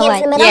 Hands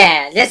right. in the middle.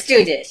 Yeah, let's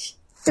do this.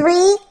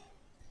 3,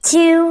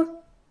 2,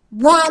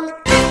 1.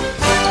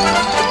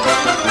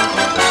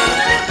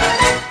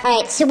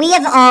 Alright, so we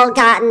have all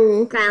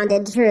gotten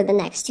grounded for the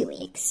next 2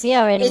 weeks. We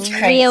are in It's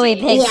crazy. really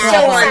big It's so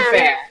trouble.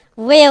 unfair.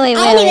 Really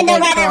I don't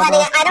big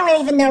trouble.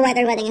 even know why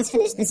they're letting us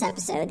finish this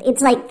episode.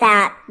 It's like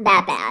that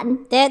bad.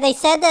 They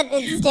said that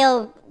it's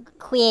still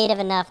creative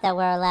enough that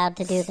we're allowed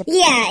to do the.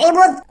 Yeah,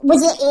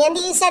 was it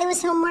Andy who said it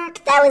was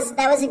homework? That was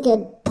a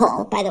good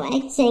pull, by the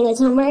way. Saying it was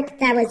homework.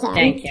 That was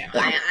Thank you.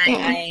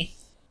 Yeah,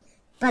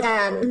 But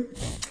I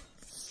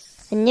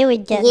knew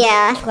we'd get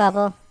Yeah. in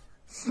trouble.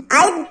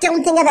 I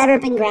don't think I've ever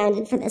been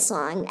grounded for this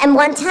long. And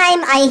one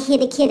time I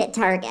hit a kid at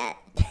Target.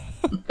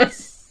 But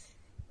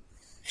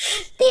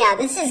yeah,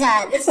 this is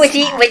with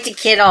the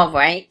kid, all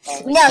right?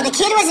 No, the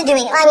kid wasn't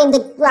doing.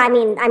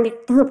 I'm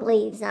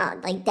hopefully he's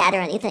not like dead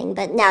or anything.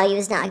 But no, he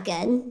was not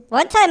good.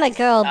 One time a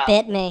girl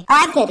bit me.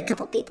 I've hit a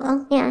couple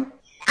people. Yeah,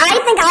 I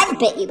think I've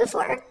bit you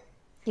before.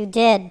 You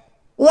did.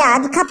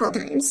 Yeah, a couple of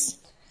times.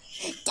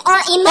 In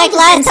my Like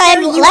last defense,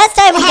 time though, we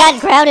got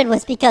grounded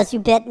was because you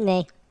bit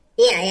me.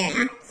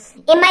 Yeah.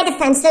 In my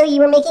defense, though, you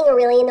were making a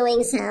really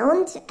annoying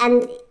sound,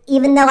 and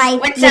even though I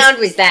What sound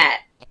was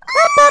that?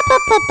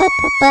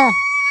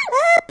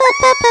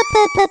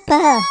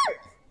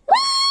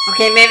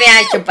 Okay, maybe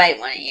I should bite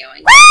one of you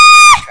and get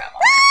in trouble.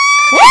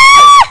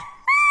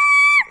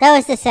 That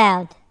was the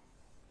sound.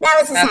 That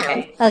was the sound.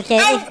 Okay. Okay.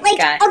 Got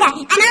it.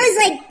 Okay, and I was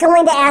like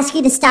going to ask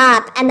you to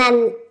stop, and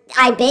then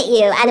I bit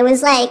you, and it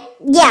was like,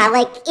 yeah,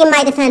 like in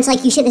my defense,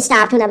 like you should have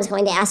stopped when I was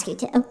going to ask you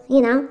to,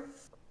 you know?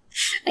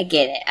 I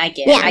get it.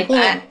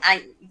 Yeah.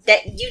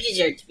 That you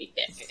deserve to be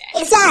bit for that.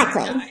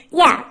 Exactly.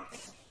 Yeah.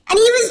 And he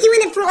was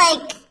doing it for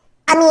like,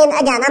 I mean,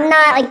 again, I'm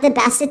not like the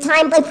best at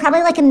time, but probably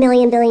like a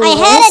million billion years.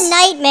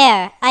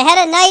 I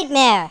had a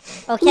nightmare.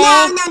 Okay.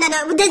 No.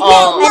 This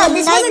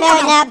wasn't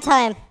Nightmare nap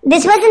time.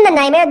 This wasn't the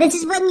nightmare. This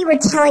is when you were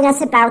telling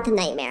us about the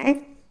nightmare.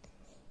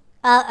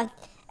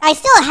 I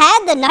still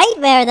had the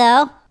nightmare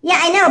though. Yeah,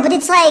 I know, but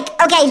it's like,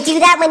 okay, do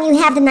that when you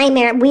have the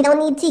nightmare. We don't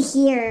need to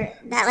hear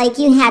that, like,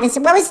 you had it.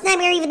 What was the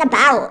nightmare even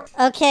about?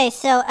 Okay,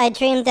 so I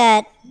dreamed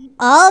that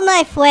all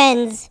my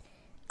friends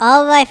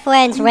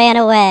ran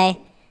away,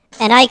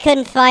 and I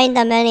couldn't find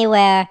them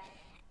anywhere,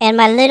 and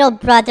my little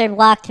brother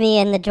locked me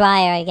in the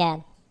dryer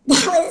again.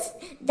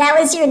 That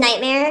was your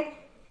nightmare?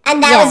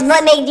 And that Yes. was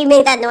what made you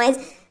make that noise?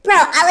 Bro,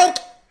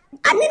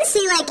 I'm gonna say,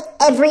 like,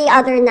 every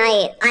other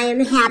night I am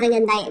having a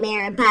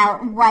nightmare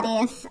about what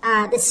if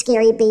the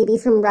scary baby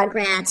from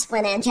Rugrats,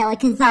 when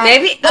Angelica thought...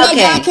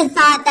 Angelica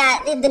thought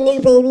that the new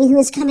baby who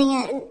was coming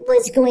in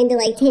was going to,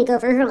 like, take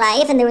over her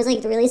life, and there was,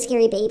 like, the really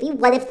scary baby.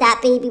 What if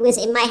that baby was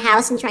in my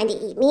house and trying to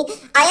eat me?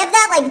 I have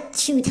that, like,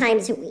 2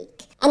 times a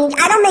week. And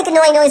I don't make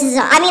annoying noises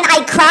at all. I mean,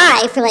 I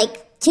cry for,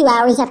 like, 2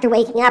 hours after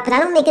waking up, but I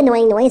don't make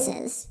annoying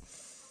noises.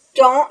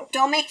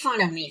 Don't make fun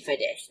of me for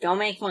this.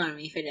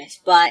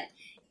 But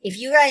if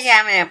you guys are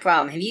having a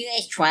problem, have you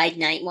guys tried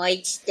night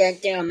lights? They're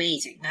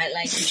amazing. Night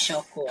lights are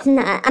so cool.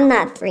 I'm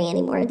not 3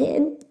 anymore,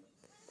 dude.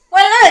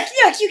 Well, look,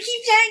 you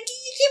keep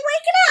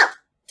waking up.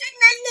 The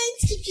night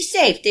lights keep you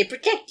safe. They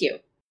protect you.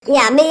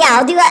 Yeah,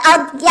 I'll do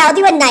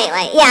a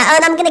nightlight. Yeah,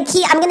 and I'm gonna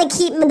keep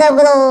the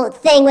little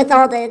thing with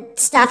all the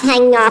stuff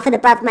hanging off and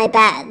above my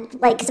bed,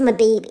 like 'cause I'm a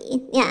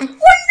baby. Yeah. Well,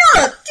 no,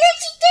 there's a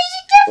difference.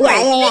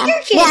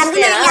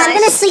 Yeah, I'm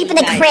gonna sleep in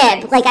a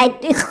crib, like I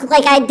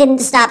didn't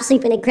stop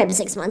sleeping in a crib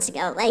 6 months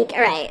ago. Like,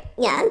 all right,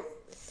 yeah.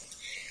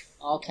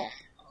 Okay.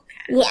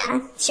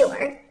 Yeah,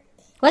 sure.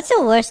 What's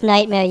the worst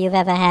nightmare you've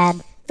ever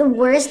had? The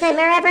worst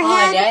nightmare I ever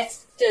had?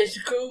 That's a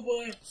good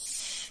one.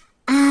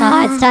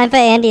 It's time for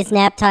Andy's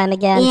nap time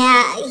again.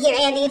 Yeah, here,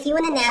 Andy, if you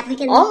want a nap, we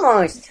can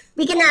Almost.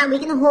 we can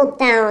hold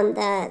down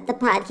the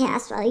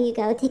podcast while you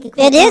go take a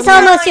quick It is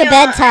nap. almost your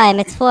bedtime.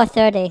 It's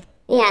 4:30.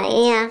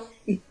 Yeah.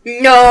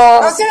 No,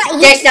 Also,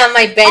 that's not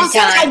my bedtime. Also,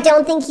 I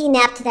don't think he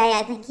napped today.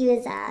 I think he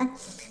was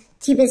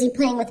too busy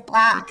playing with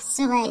blocks.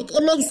 So, like,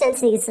 it makes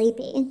sense that he's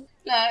sleepy.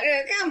 No,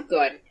 I'm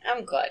good.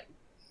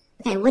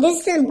 Okay, what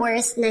is the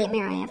worst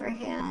nightmare I ever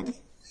had?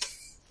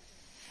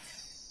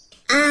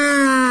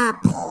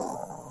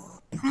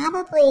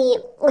 Probably.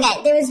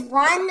 Okay, there was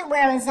one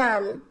where I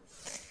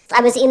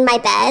was in my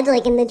bed,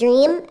 like in the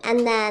dream,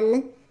 and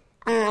then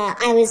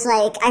I was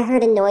like, I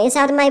heard a noise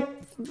out of my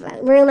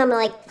room. I'm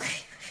like,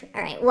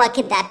 all right, what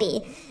could that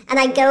be? And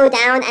I go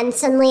down, and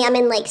suddenly I'm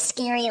in like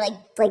scary, like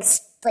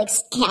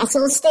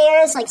castle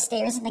stairs, like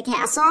stairs in the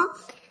castle.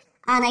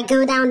 And I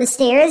go down the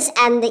stairs,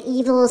 and the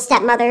evil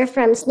stepmother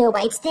from Snow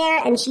White's there,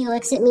 and she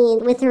looks at me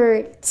with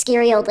her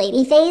scary old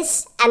lady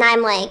face, and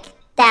I'm like,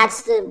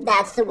 that's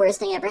the worst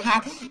thing I ever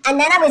had. And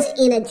then I was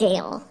in a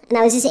jail, and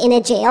I was just in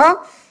a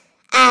jail,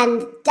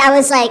 and I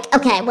was like,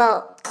 okay,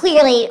 well,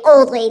 clearly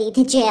old lady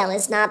to jail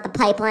is not the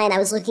pipeline I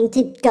was looking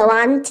to go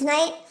on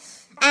tonight.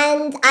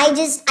 And I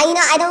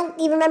don't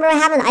even remember what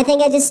happened. I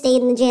think I just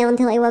stayed in the jail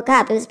until I woke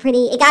up.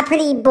 It got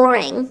pretty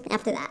boring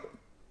after that.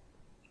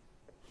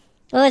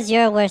 What was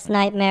your worst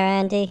nightmare,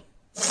 Andy?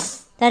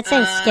 That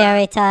seems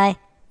scary, Ty.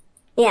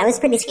 Yeah, it was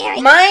pretty scary.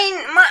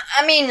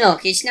 I mean,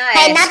 look, it's not.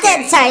 Hey, not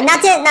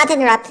to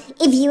interrupt.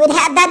 If you had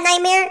had that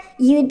nightmare,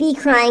 you'd be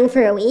crying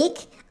for a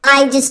week.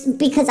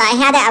 Because I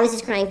had it, I was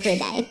just crying for a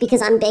day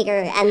because I'm bigger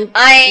and better.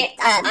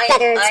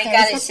 I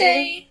gotta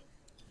say.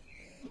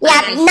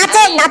 Yeah,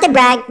 not to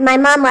brag. My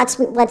mom lets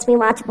me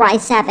watch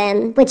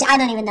Y7, which I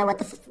don't even know what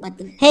the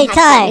Hey, heck Ty.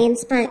 that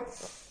means, but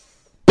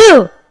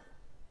Boo!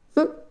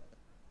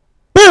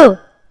 Boo!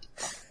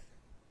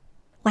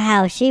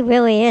 Wow, she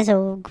really is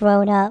a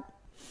grown up.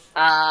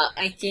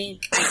 I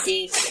think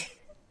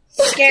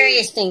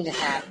scariest thing to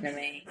happen to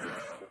me.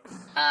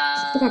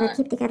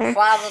 keep together.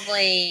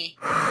 Probably.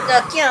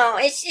 Look,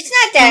 it's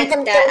not that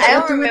I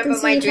don't remember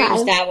my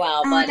dreams that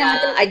well, but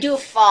I do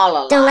fall a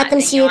lot. Don't let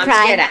them see you cry.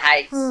 I'm scared of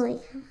heights. Holy.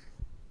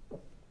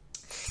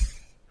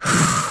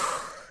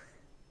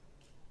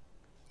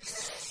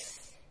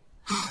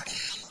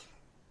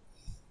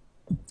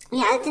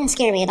 Yeah, it didn't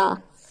scare me at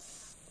all.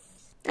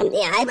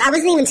 I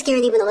wasn't even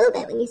scared even a little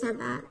bit when you said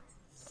that.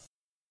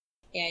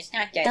 Yeah, it's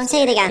not that. Don't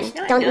say it again.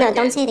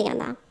 Don't say it again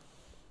though.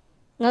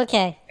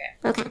 Okay.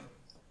 Okay.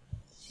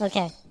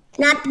 Okay.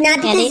 Not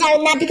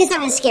because I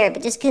was scared,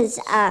 but just because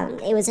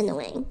it was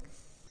annoying.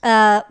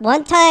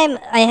 One time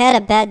I had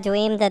a bad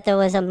dream that there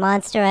was a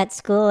monster at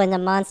school and the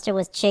monster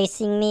was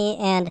chasing me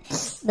and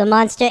the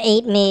monster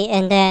ate me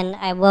and then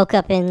I woke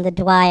up in the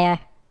dryer.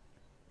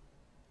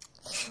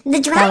 The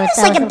dryer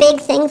is like a big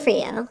thing for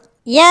you.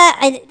 Yeah,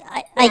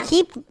 I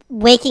keep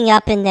waking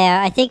up in there.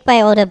 I think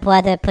my older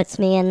brother puts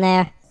me in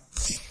there.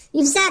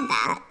 You've said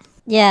that.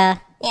 Yeah.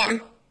 Yeah.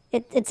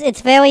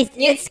 It's very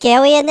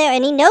scary in there,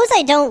 and he knows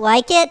I don't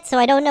like it, so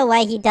I don't know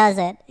why he does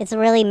it. It's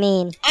really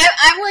mean.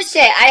 I would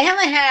say I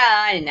haven't had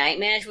a lot of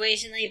nightmares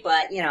recently,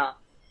 but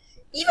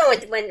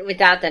even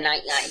without the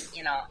night,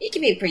 it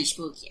can be pretty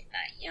spooky at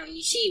night.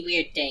 You see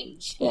weird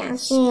things. Yeah.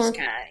 It's kind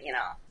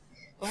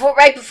of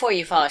right before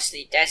you fall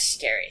asleep. That's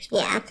scary.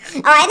 Yeah.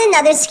 Oh, I had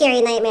another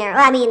scary nightmare.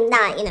 Well, I mean,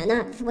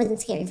 it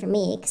wasn't scary for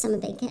me because I'm a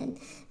big kid,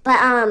 but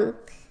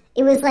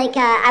it was like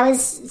I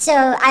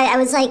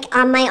was like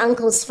on my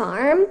uncle's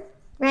farm,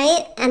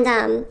 right? And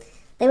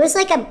there was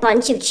like a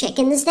bunch of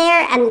chickens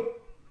there, and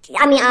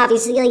I mean,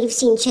 obviously, like you've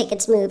seen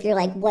chickens move. You're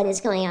like, what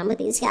is going on with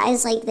these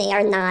guys? Like they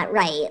are not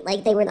right.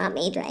 Like they were not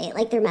made right.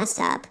 Like they're messed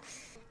up.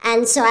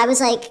 And so I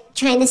was like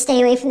trying to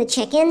stay away from the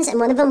chickens, and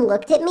one of them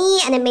looked at me,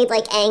 and it made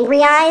like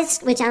angry eyes,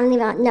 which I don't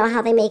even know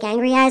how they make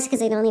angry eyes because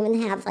they don't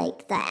even have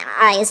like the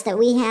eyes that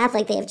we have.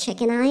 Like they have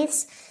chicken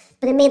eyes,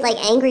 but it made like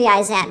angry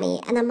eyes at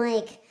me, and I'm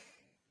like,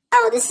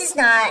 oh, this is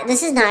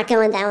not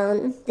going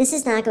down. This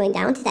is not going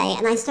down today.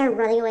 And I start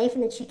running away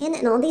from the chicken,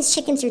 and all these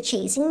chickens are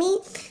chasing me.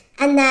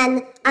 And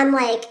then I'm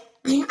like,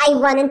 I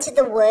run into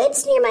the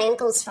woods near my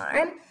uncle's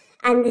farm,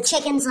 and the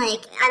chickens,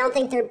 like, I don't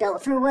think they're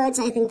built for woods.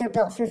 I think they're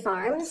built for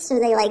farms, so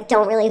they like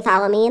don't really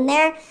follow me in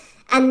there.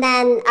 And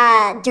then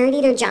Dirt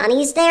Eater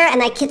Johnny's there,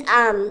 and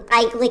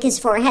I lick his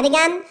forehead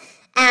again,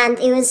 and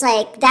it was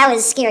like that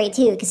was scary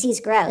too because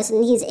he's gross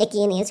and he's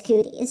icky and he has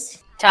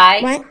cooties.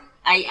 Ty, what?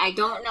 I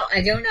don't know.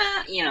 I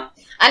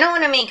don't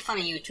want to make fun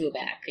of you too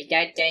bad because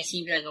that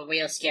seems like a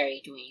real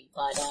scary dream.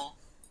 But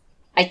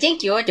I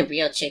think you're the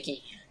real chicken.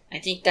 I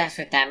think that's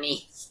what that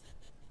means.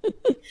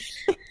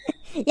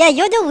 Yeah,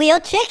 you're the real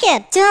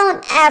chicken.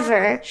 Don't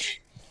ever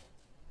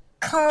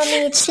call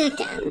me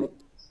chicken.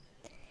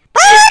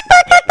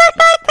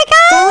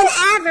 Don't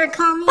ever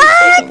call me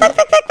chicken.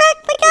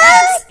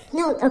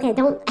 No, okay,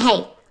 don't.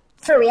 Hey,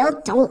 for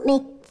real, don't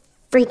make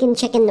freaking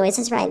chicken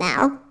noises right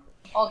now.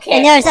 Okay.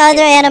 And there's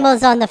other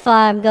animals on the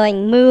farm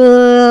going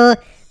moo,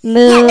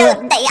 moo. Yeah, no,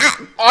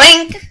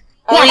 Oink.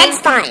 Yeah, that's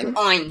fine.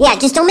 Oink. Yeah,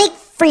 just don't make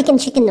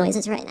freaking chicken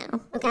noises right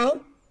now, okay?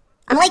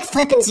 I'm like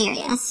flipping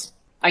serious.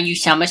 Are you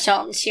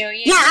somersaulting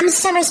serious? Yeah, I'm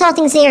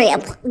somersaulting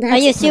serious. Are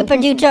you super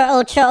duper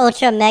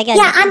ultra mega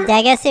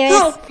mega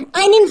serious? Hey,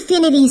 I'm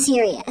infinity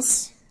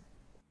serious.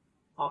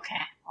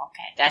 Okay,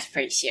 that's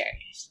pretty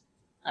serious.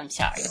 I'm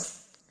sorry.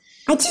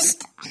 I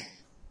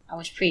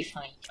was pretty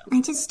funny.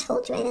 I just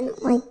told you I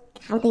didn't like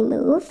how they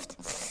moved.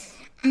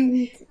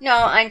 And No,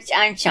 I'm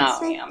sorry.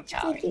 I'm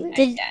sorry.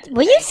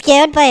 Were you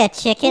scared by a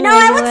chicken? no,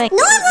 when I you was were a no, kid?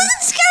 I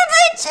wasn't scared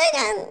by a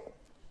chicken.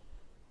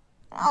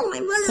 Oh my I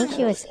think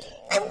she was.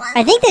 I wasn't,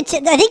 I think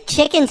I think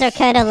chickens are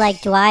kind of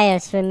like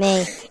Dwyers for me. I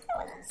wasn't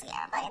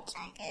scared by a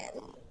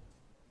chicken.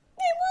 I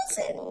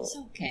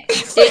wasn't. Okay.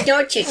 There's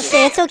no chicken.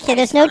 Okay, it's okay.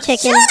 There's no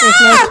chicken. Shut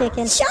There's no up!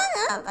 chicken. Shut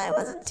up! I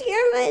wasn't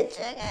scared by a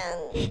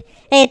chicken.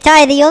 Hey,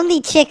 Ty, the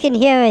only chicken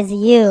here is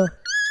you.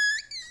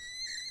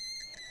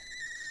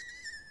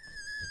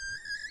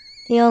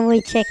 The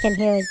only chicken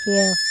here is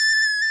you.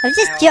 I'm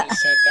just I already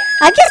said that.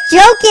 I'm just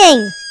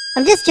joking.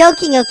 I'm just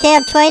joking, okay?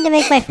 I'm trying to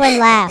make my friend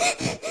laugh.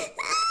 It's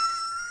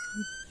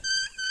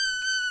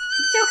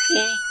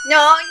okay.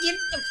 No,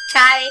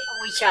 Ty,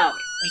 we sorry.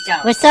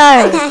 We're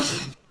sorry. Okay.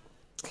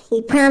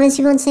 You promise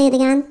you won't say it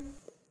again?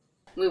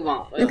 We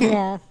won't.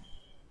 Yeah.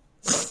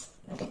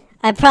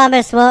 I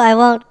promise. Well, I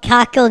won't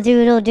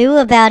cockle-doodle-doo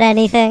about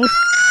anything. No,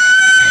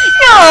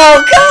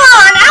 come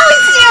on. I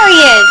was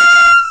serious.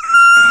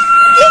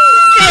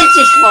 This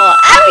is for.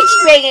 I was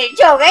making a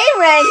joke. I didn't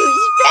realize it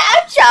was bad.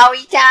 I'm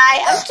sorry, Ty.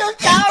 I'm so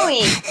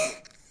sorry.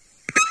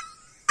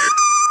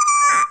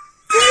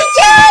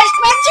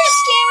 What's your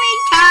scary,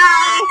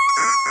 Ty?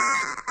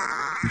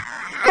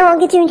 I won't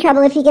get you in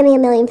trouble if you give me a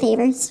million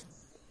favors.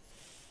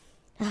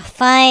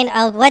 Fine.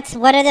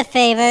 What are the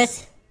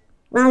favors?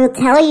 Well, I'll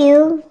tell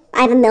you.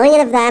 I have a million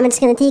of them. It's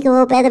going to take a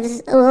little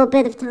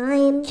bit of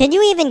time. Can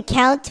you even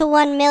count to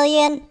 1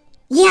 million?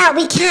 Yeah,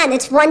 we can.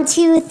 It's 1,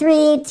 2,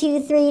 3,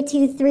 2, 3,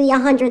 2, 3,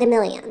 100, a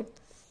million.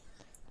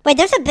 Wait,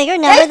 there's a bigger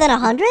number than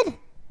 100?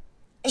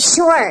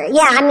 Sure.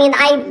 Yeah, I mean,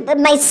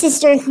 my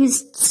sister,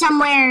 who's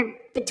somewhere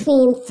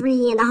between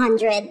 3 and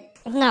 100.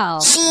 No.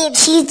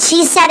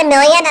 She said a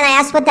million, and I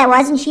asked what that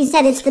was, and she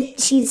said it's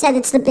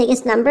the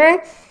biggest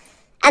number.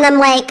 And I'm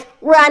like,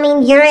 well, I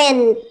mean, you're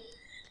in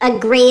a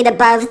grade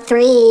above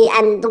 3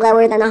 and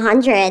lower than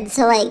 100,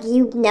 so like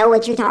you know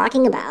what you're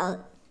talking about.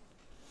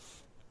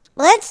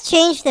 Let's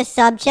change the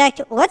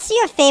subject. What's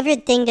your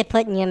favorite thing to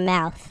put in your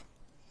mouth?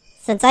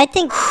 Since I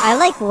think I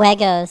like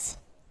Legos.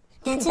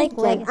 That's like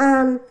like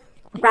Lego.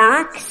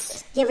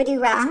 Rocks. You ever do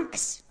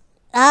rocks?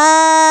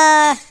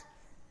 Yeah,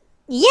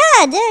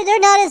 they're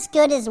not as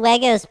good as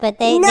Legos, but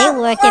they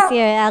work if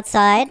you're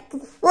outside.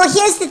 Well,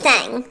 here's the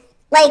thing.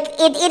 Like,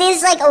 it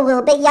is, like, a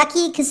little bit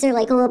yucky because they're,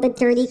 like, a little bit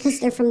dirty because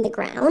they're from the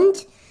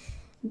ground.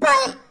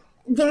 But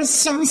they're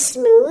so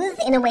smooth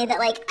in a way that,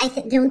 like, I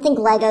don't think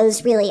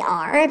Legos really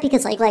are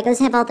because, like, Legos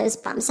have all those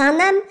bumps on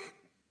them.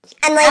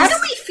 And, like, How do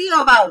we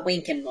feel about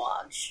Winkin'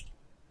 Logs?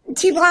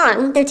 too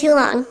long. They're too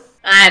long.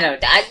 I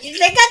don't know. They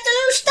got the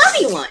little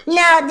stubby one.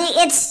 No,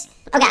 it's...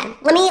 Okay,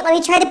 let me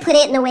try to put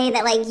it in a way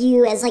that, like,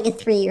 you as, like, a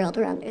 3-year-old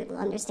will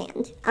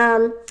understand.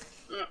 Okay.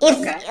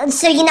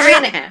 So, you know...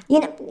 3.5. You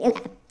know...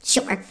 Okay,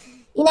 sure.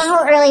 You know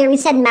how earlier we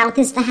said mouth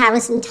is the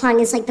house and tongue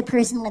is like the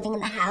person living in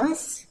the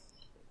house?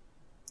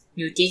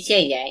 You did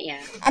say that,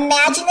 yeah.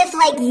 Imagine if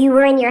like you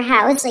were in your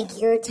house, like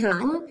your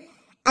tongue,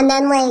 and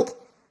then like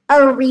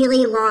a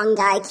really long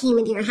guy came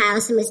into your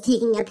house and was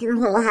taking up your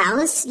whole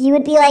house. You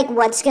would be like,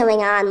 what's going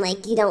on?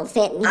 Like you don't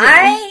fit in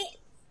here.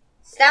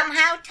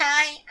 Somehow,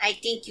 Ty, I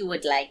think you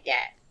would like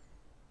that.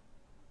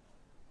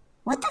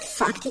 What the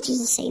fuck did you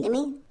just say to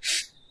me?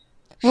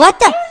 What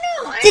the?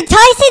 Did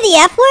Ty say the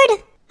F word?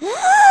 No,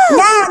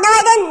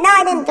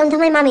 I didn't. Don't tell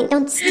my mommy.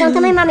 Don't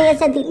tell my mommy I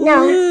said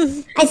no.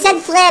 I said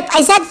flip.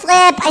 Mrs.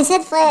 Ryder, I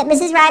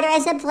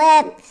said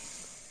flip.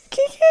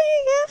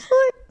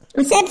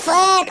 I said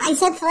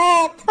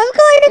flip. I'm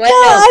going to Wait, go.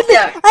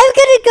 no, I'm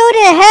going to go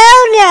to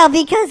hell now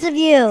because of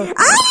you. Oh,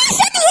 you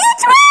said the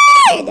huge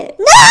word!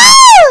 No!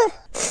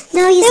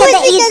 No, you It said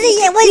was the because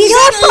it was you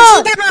your said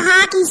fault. H-double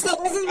hockey stick,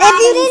 Mrs. If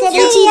Ryder. you didn't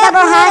say H-double the F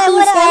word, I hockey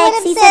would stick.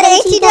 have He said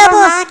H-double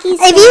hockey If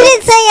stick. you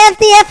didn't say F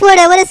the F word,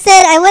 I would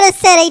have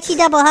said H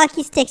double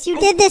hockey sticks. You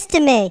did this to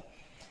me.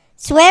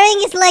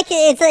 Swearing is like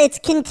it's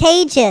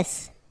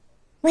contagious.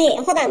 Wait,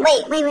 hold on.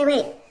 Wait.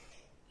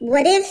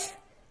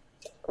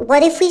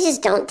 What if we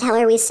just don't tell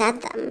her we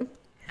said them?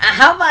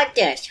 How about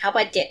this? Well,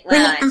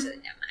 never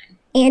mind.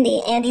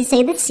 Andy,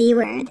 say the C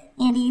word.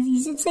 Andy,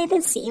 you should say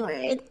the C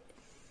word.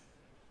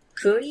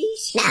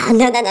 Cooties?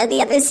 No, the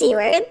other C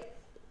word.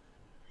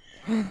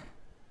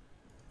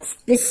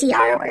 The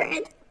CR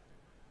word.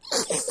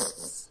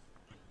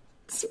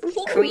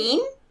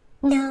 Cream?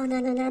 No,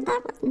 not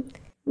that one.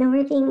 No,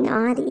 we're being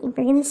naughty. We're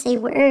gonna say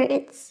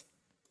words.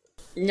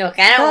 Look,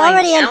 I don't We're want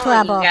already in I don't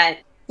want trouble. you guys.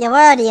 Yeah,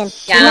 we're already in.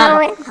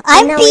 Yeah.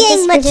 I'm No,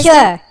 being we're just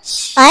mature.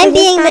 I'm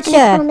being not gonna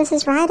mature. tell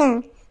Mrs.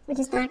 Ryder. We're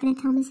just not gonna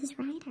tell Mrs.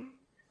 Ryder.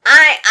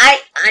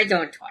 I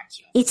don't want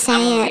you. You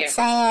say it,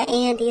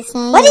 Andy, say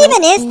it. What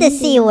even is the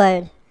C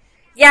word?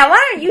 Yeah, why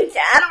don't you?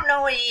 I don't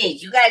know what it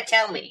is. You gotta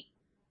tell me.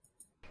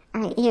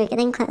 Alright, you're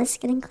getting close.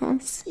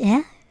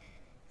 Yeah.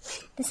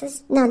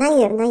 No, not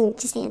you,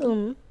 just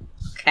Andy.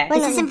 Okay.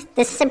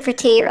 This isn't for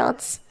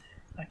 2-year-olds.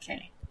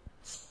 Okay.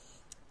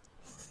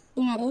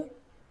 You ready?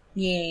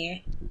 Yeah.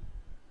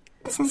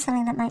 This is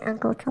something that my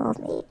uncle told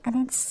me,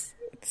 and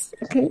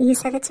he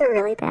said it's a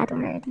really bad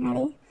word. You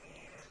ready?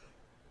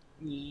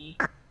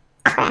 Yeah.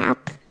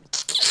 Crap.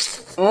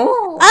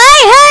 Oh. I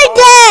heard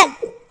that!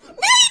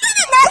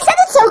 No, I said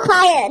it so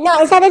quiet. No,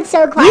 I said it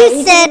so quiet.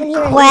 You said didn't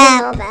hear it.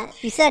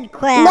 quap. You said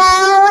quap.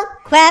 No.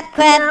 Quap,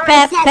 quap, No, I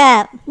crap, said-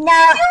 crap. No.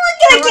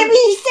 Don't give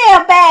me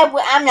so bad.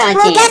 I'm not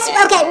Well, saying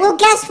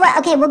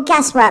that.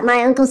 guess what?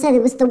 My uncle said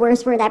it was the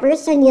worst word ever.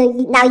 So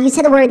now you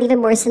said a word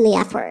even worse than the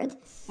F word.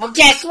 Well,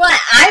 guess what?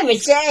 I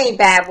was saying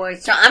bad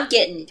words, so I'm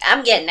getting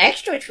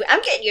extra.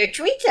 I'm getting your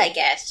treats, I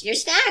guess. Your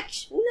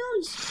snacks. Who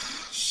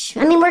knows?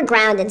 I mean, we're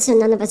grounded, so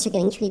none of us are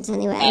getting treats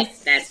anyway.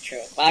 That's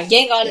true. Well, I'm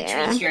getting all the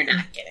Yeah. treats you're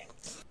not getting.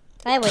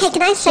 I would Hey,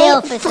 can I say,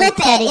 kill for some flip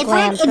Teddy it? If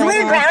Grahams we're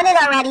right now. grounded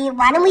already,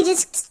 why don't we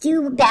just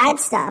do bad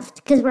stuff?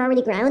 Because we're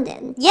already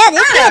grounded. Yeah, they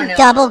I don't can't know.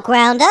 double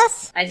ground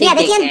us. I think Yeah,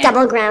 they can't can.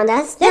 double ground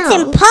us. That's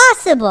No.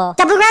 impossible.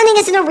 Double grounding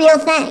isn't a real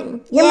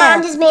thing. Your Yeah.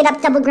 mom just made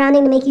up double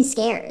grounding to make you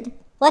scared.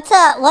 What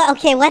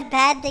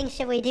bad thing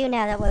should we do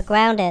now that we're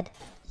grounded?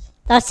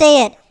 I'll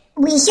say it.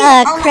 We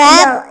should.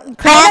 Crap,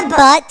 crap,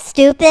 butt,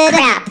 stupid,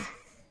 crap,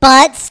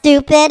 butt,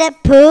 stupid,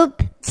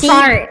 poop, pee,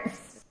 fart,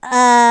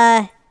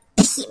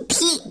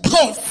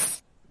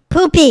 piss,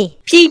 poopy,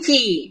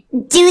 PP.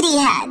 duty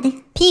head.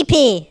 pee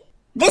pee,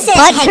 This is.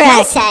 butt Hey, can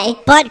I crack, say?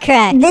 butt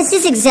crack. This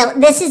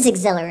is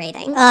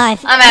exhilarating. I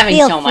I'm having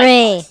feel so much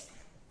free.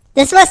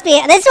 This must be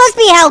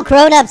how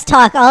grown-ups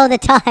talk all the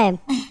time.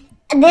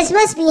 This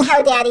must be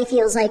how Daddy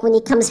feels like when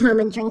he comes home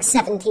and drinks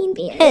 17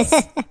 beers.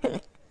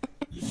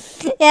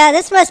 Yeah,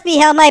 this must be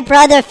how my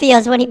brother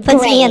feels when he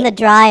puts me in the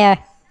dryer.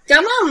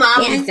 Somehow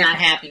Mom Yeah. is not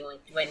happy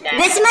when that.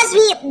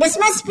 This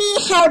must be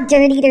how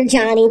Dirt Eater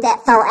Johnny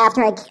that felt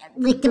after I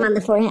licked him on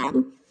the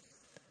forehead.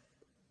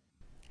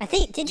 I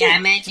think, did you? Yeah, I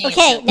imagine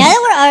Okay, you- now that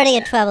we're already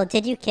in trouble,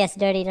 did you kiss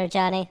Dirty Eater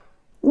Johnny?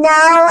 No,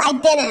 I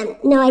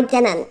didn't. No, I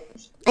didn't.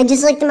 I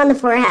just licked him on the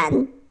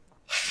forehead.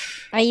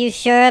 Are you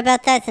sure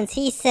about that? Since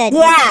he said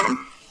Yeah.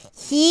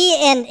 he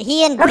and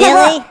Okay.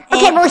 Billy.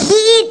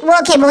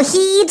 Well,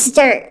 he eats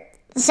dirt.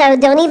 So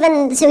don't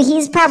even. So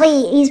he's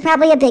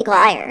probably a big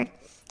liar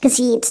because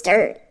he eats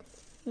dirt.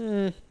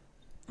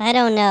 I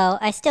don't know.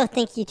 I still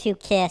think you two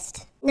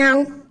kissed.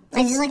 No,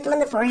 I just licked him on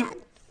the forehead.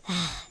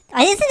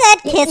 Isn't that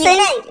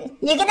kissing?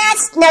 You can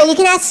ask. No, you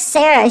can ask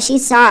Sarah. She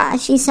saw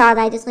that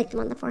I just licked him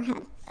on the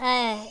forehead.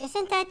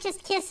 Isn't that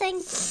just kissing?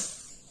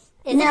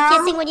 Is No. it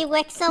kissing when you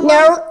lick someone?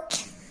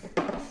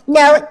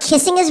 No,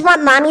 kissing is what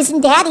mommies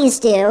and daddies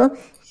do,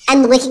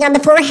 and licking on the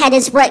forehead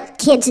is what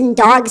kids and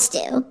dogs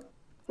do.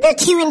 They're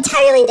two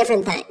entirely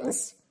different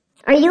things.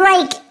 Are you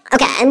like,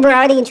 okay, and we're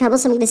already in trouble,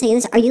 so I'm going to say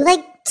this. Are you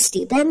like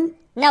stupid?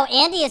 No,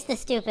 Andy is the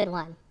stupid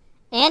one.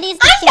 Andy's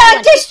the I'm stupid not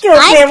one. the stupid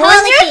I'm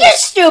one. You're colicky. the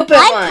stupid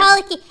I'm one.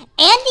 colicky.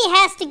 Andy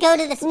has to go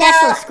to the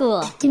special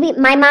school.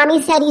 My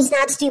mommy said he's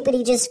not stupid.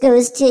 He just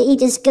goes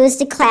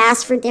to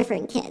class for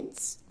different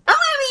kids. I'm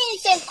gonna be in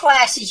the same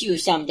class as you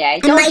someday.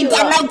 And Don't my you?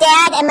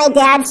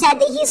 dad said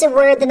that he's a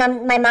word that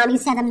my mommy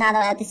said I'm not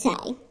allowed to say.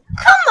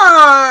 Come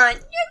on,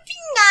 you're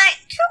being nice.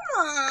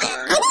 Come on.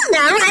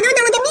 I don't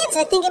know what it means.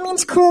 I think it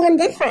means cool and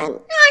different.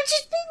 No,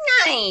 just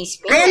be nice.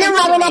 Be I don't know nice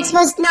why to we're me. not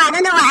supposed to. No, I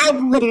don't know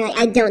why.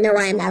 I don't know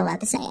why I'm not allowed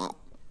to say it.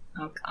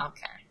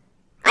 Okay.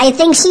 I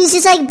think she's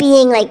just like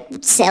being like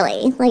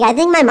silly. Like I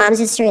think my mom's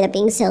just straight up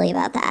being silly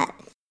about that.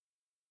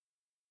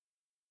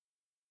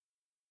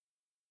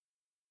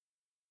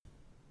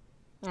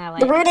 Oh,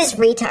 The wait. word is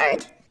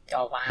retard.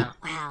 Oh wow.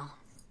 Wow,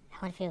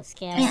 that one feels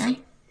scary. Yeah.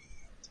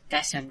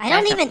 That's a. I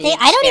don't that's a even big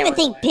think. I don't even scary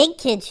think word. big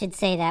kids should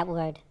say that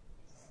word.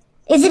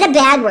 Is it a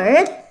bad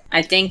word?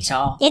 I think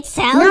so. It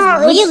sounds No,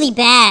 it's- really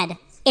bad.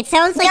 It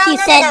sounds like No, you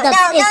no, said no, the. no,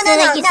 It's no,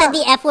 like you no, said no.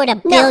 the F word a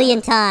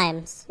billion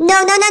times. No.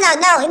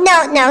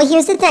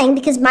 Here's the thing,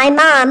 because my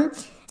mom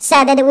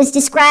said that it was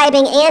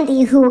describing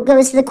Andy who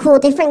goes to the cool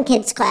different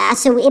kids class,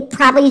 so it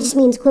probably just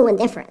means cool and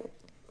different.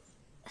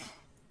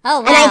 Oh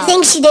wow. And I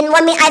think she didn't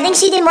want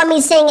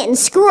me saying it in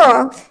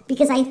school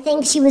because I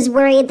think she was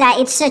worried that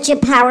it's such a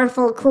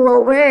powerful,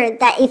 cool word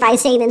that if I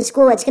say it in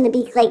school, it's going to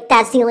be like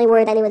that's the only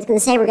word anyone's going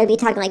to say. We're going to be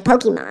talking like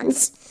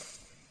Pokemons.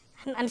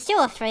 I'm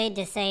still afraid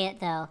to say it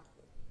though.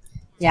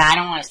 Yeah, I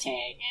don't want to say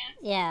it again.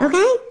 Yeah.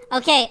 Okay.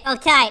 Okay. Oh,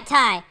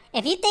 Ty.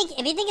 If you think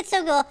it's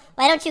so cool,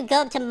 why don't you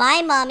go up to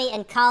my mommy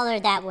and call her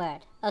that word?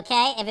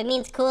 Okay. If it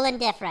means cool and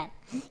different.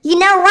 You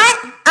know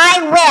what? I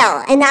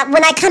will. And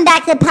when I come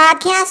back to the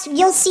podcast,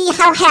 you'll see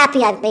how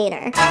happy I've made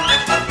her.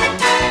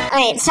 All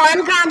right. So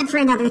I'm grounded for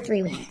another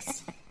 3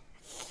 weeks.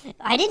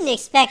 I didn't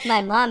expect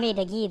my mommy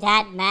to be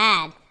that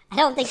mad. I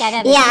don't think I've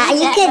ever. Yeah, seen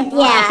you that could. before.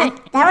 Yeah,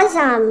 that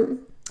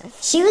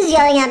was She was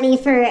yelling at me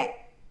for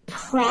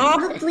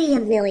probably a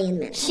million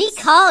minutes. She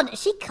called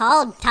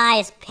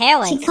Ty's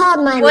parents. She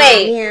called my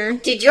Wait, mom. Yeah.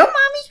 did your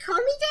mommy call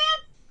me that?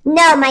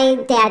 No, my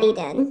daddy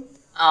did.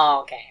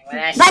 Oh, okay.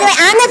 Well, that's By the way,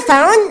 on the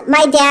phone,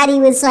 my daddy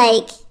was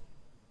like,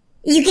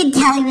 you could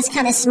tell he was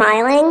kind of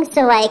smiling.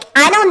 So, like,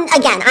 I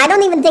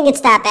don't even think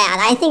it's that bad.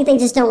 I think they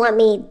just don't want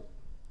me.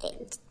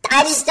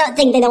 I just don't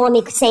think they don't want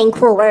me saying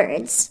cool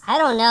words. I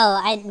don't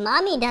know.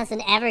 Mommy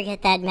doesn't ever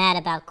get that mad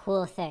about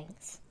cool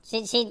things. She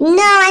I've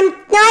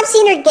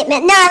seen her get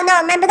mad.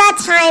 No. Remember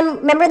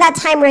that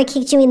time where I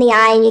kicked you in the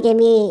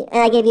eye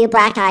and I gave you a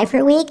black eye for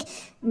a week?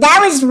 That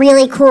was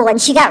really cool,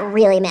 and she got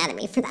really mad at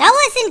me for that. That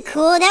wasn't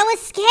cool. That was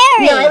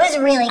scary. No, it was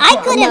really cool. I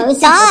could No, it have was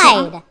super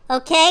died. cool.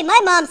 Okay, my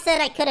mom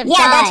said I could have Yeah,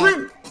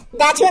 died.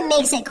 that's what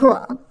makes it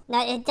cool.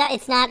 No,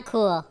 it's not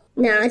cool.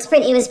 No, it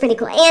was pretty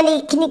cool.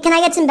 Andy, can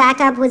I get some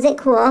backup? Was it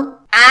cool?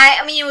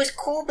 I mean, it was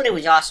cool, but it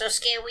was also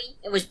scary.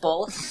 It was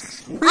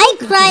both.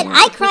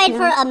 I cried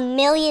for a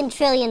million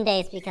trillion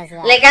days because of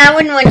that. Like, I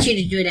wouldn't want you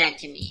to do that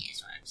to me,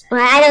 is what I'm saying.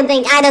 Well, I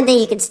don't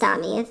think you could stop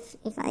me if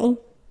I.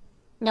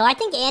 No, I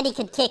think Andy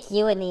could kick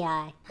you in the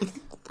eye.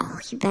 Oh,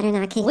 you better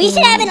not kick me. We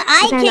should have an You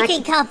better not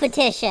eye-kicking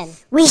competition.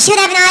 We should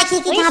have an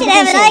eye-kicking We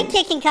competition. should have an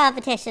eye-kicking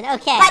competition.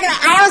 Okay. By the way,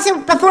 I also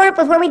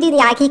before we do the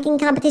eye-kicking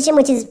competition,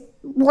 which is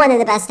one of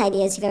the best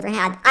ideas you've ever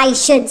had, I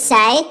should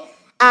say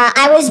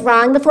I was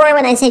wrong before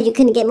when I said you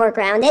couldn't get more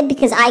grounded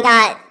because I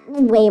got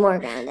way more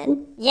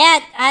grounded. Yeah,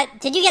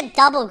 did you get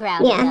double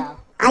grounded, Yeah, though?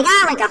 I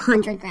got like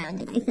 100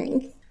 grounded, I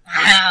think.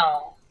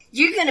 Wow.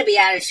 You're gonna be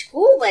out of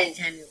school by the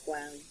time you're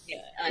grounded.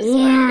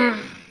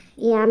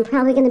 Yeah, I'm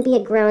probably gonna be a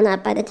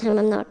grown-up by the time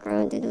I'm not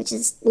grounded, which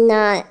is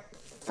not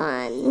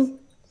fun.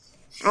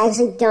 I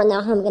actually don't know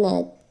how I'm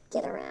gonna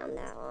get around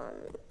that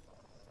one.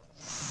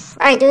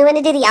 All right, do we want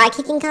to do the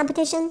eye-kicking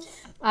competition?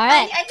 All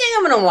right. I think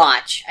I'm gonna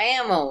watch. I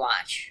am gonna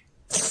watch.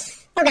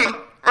 Okay.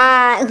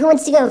 Who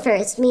wants to go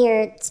first, me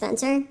or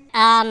Spencer?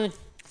 I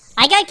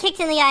got kicked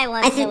in the eye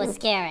once and it was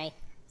scary.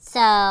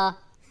 So,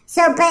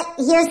 But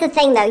here's the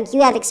thing, though.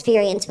 You have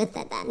experience with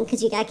it then,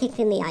 because you got kicked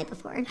in the eye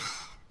before.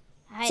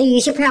 So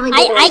you should probably.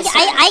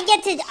 I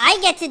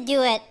get to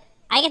do it.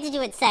 I get to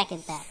do it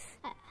second then.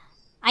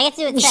 I get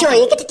to do it second. Sure,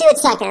 you get to do it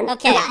second.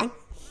 Okay.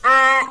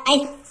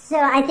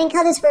 I think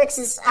how this works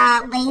is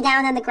lay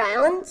down on the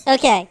ground.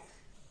 Okay.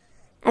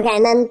 Okay,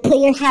 and then put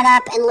your head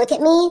up and look at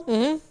me.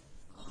 Mm-hmm.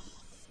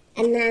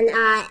 And then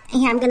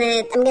here I'm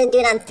gonna do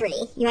it on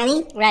 3. You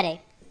ready?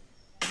 Ready.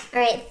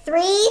 All right,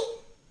 3,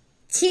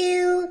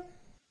 2,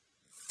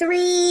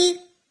 3,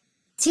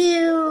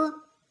 2,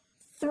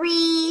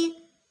 3,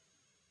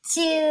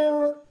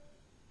 2,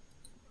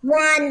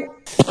 1.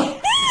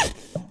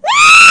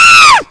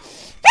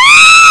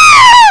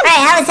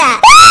 Alright, how was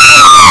that?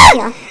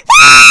 Oh, okay.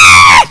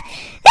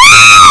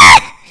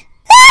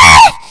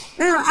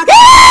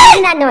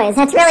 That noise.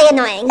 That's really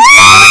annoying.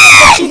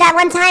 See that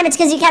one time? It's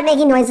because you kept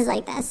making noises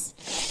like this.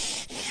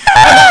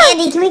 Okay,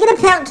 Andy, can we get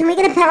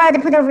a pillow to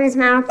put over his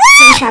mouth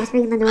so he stops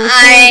making the noise?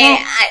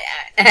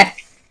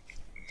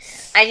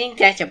 I think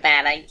that's a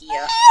bad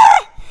idea.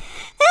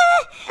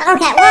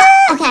 Okay,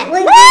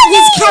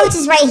 his couch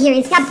is right here.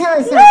 He's got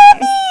pillows somewhere.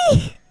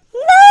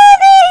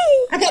 Mommy!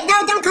 Okay,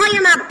 no, don't call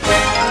your mom.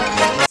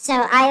 So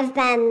I have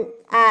been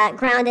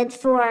grounded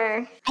for,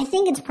 I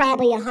think it's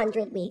probably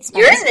 100 weeks.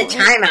 You're in the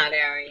timeout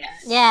area.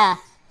 Yeah.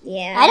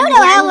 Yeah. I don't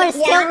know how we're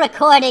still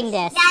recording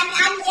this.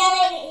 I'm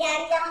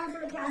yelling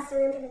from across the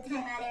room in the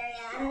timeout area.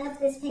 I don't know if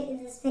this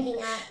is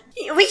picking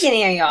up. We can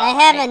hear you all. I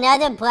have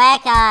another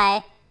black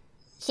eye.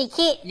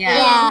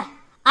 Yeah.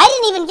 I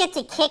didn't even get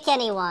to kick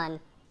anyone,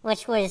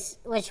 which was.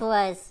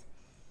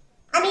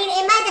 I mean,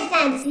 in my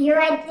defense, it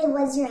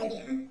was your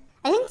idea.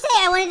 I didn't say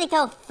I wanted to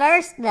go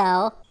first,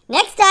 though.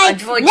 Next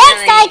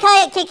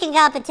eye kicking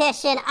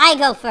competition, I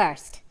go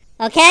first.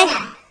 Okay?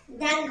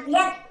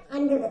 Yep,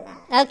 I'm good with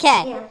that.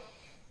 Okay. Yeah.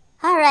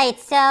 All right,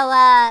 so,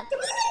 Did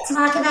we even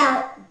talk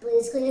about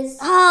Blue's Clues?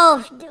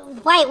 Oh,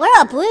 wait, we're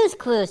a Blue's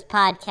Clues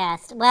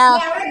podcast. Well,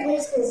 Yeah, we're a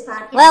Blue's Clues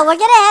podcast. well, we're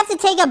gonna have to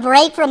take a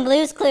break from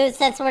Blue's Clues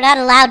since we're not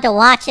allowed to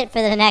watch it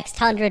for the next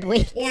 100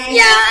 weeks. Yeah,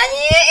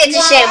 it's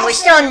a shame. We're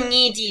still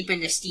knee deep in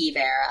the Steve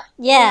era.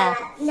 Yeah.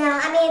 No,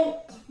 I mean,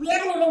 we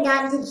haven't even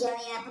gotten to Joe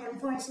yet, but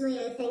unfortunately,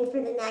 I think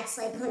for the next,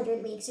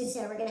 100 weeks or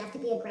so, we're gonna have to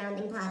be a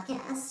grounding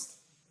podcast.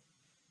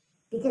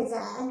 Because,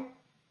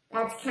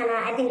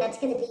 I think that's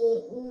gonna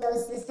be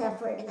most of the stuff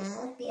we're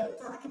gonna be able to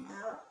talk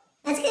about.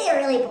 That's gonna get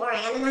really boring.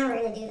 I don't know how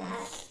we're gonna do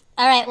that.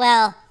 All right,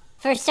 well,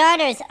 for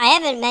starters, I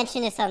haven't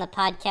mentioned this on the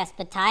podcast,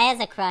 but Ty has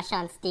a crush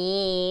on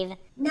Steve.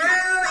 No,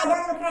 I don't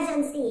have a crush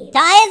on Steve.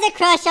 Ty has a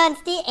crush on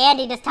Steve.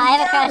 Andy, does Ty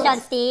have a crush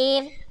on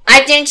Steve?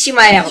 I think she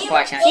might have a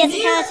crush on She you. has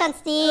a crush on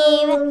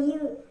Steve.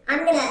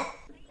 I'm gonna...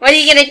 What are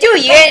you gonna do?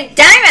 You're in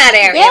timeout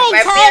area. You're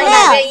in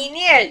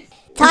timeout.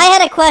 Ty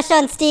had a crush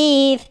on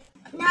Steve.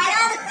 No, I don't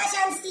have a crush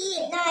on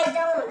Steve. No, I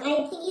don't.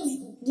 I think he's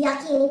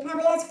yucky, and he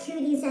probably has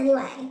cooties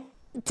anyway.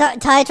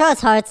 Ty draws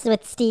hearts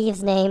with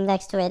Steve's name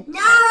next to it. No!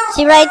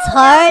 She writes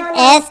heart,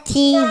 no.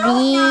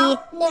 S-T-V. No.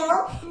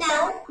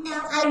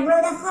 I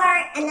wrote a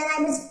heart, and then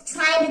I was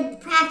trying to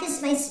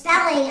practice my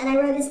spelling, and I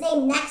wrote his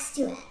name next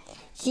to it.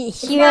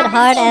 She wrote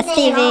heart,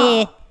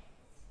 S-T-V.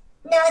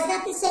 No, it's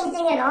not the same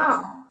thing at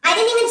all. I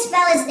didn't even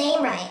spell his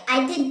name right.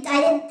 I did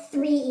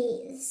 3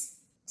 E's.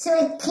 So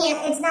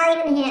it's not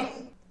even him.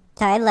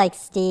 Ty likes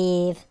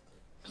Steve.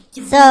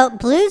 So,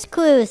 Blue's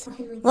Clues,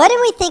 what did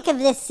we think of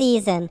this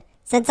season?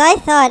 Since I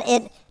thought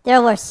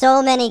there were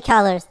so many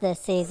colors this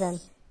season.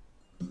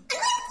 I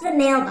liked the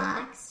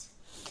mailbox.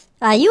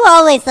 You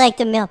always like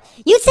the mail.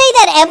 You say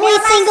that every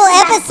single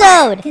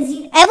episode.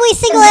 Every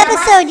single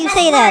episode you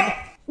say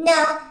that.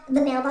 No,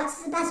 the mailbox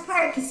is the best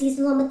part because he's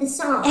the one with the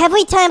song.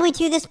 Every time we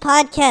do this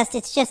podcast,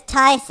 it's just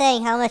Ty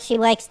saying how much she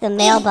likes the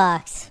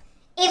mailbox.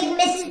 If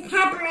Mrs.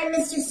 Pepper and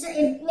if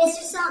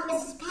Mr. Salt and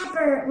Mrs.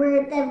 Pepper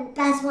were the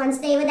best ones,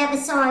 they would have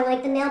a song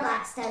like the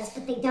mailbox does,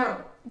 but they don't.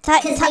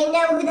 Because they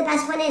know who the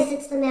best one is,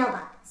 it's the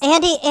mailbox.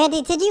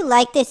 Andy, did you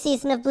like this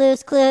season of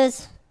Blue's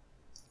Clues?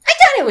 I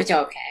thought it was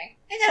okay.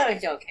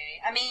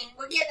 I mean,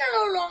 we're getting a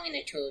little long in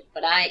the tooth,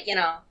 but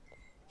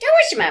there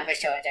were some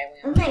episodes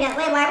I Oh my god,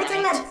 wait, why are we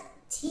talking about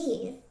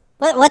teeth?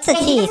 What's a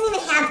He teeth? doesn't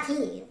even have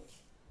teeth.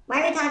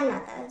 Why are we talking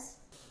about those?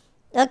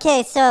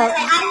 Okay, so... By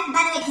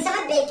the way, because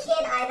I'm a big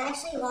kid, I've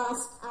actually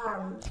lost,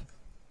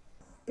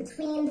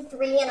 between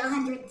 3 and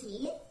 100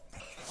 teeth.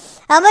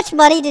 How much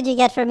money did you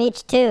get from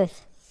each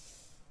tooth?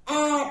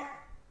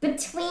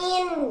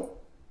 Between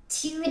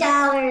 $2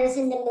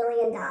 and $1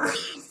 million.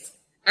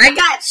 I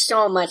got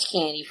so much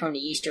candy from the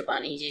Easter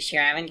Bunny this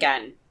year. I haven't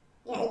gotten.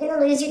 Yeah, you're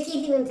gonna lose your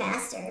teeth even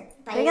faster.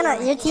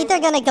 Your teeth are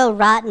gonna go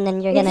rotten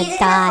and you're gonna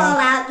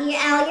die.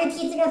 Your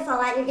teeth are gonna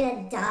fall out. You're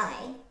gonna die.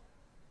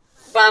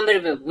 But I'm a bit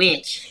of a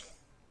witch.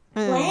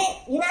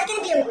 What? You're not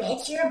gonna be a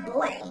witch. You're a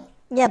boy.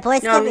 Yeah,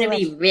 boys No, can I'm be gonna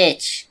be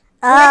rich.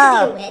 You're not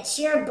gonna be a witch.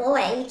 You're a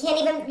boy. You can't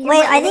even.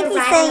 Wait, I think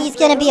he's saying he's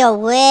gonna be a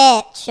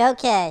witch.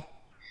 Okay.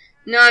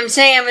 No, I'm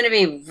saying I'm gonna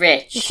be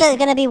rich. He said he's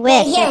gonna be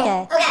witch.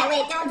 Yeah. Okay.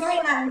 Wait, don't tell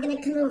your mom. I'm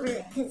gonna come over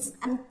because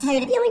I'm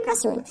tired of yelling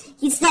across the room.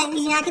 He said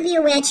you're not gonna be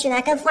a witch. You're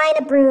not gonna fly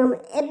in a broom.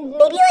 And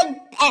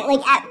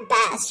maybe at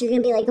best, you're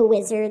gonna be like a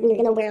wizard and you're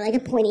gonna wear like a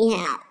pointy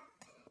hat.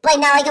 But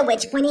not like a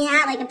witch pointy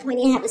hat, like a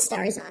pointy hat with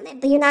stars on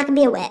it. But you're not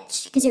gonna be a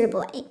witch because you're a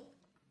boy.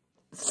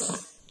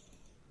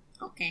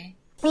 Okay.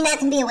 You're not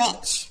gonna be a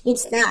witch. You're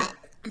just not.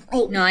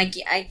 Like, No, I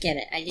get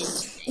it. I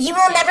didn't. you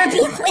will never be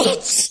a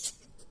witch.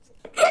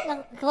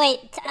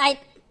 Wait,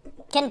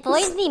 can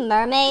boys be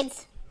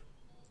mermaids?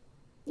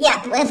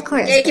 Yeah, of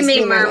course. They can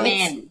be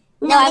mermaids. merman.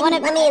 No, I want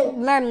to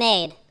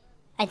mermaid.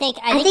 I think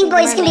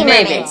boys can be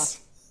mermaids. mermaids.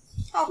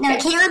 Okay.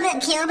 No,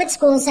 Caleb at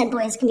school said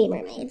boys can be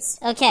mermaids.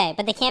 Okay,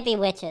 but they can't be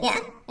witches. Yeah.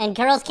 And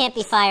girls can't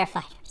be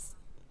firefighters.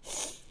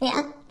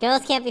 Yeah.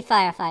 Girls can't be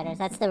firefighters.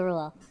 That's the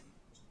rule.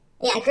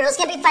 Yeah, girls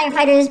can't be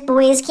firefighters,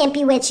 boys can't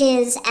be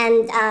witches,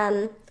 and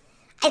I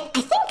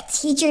think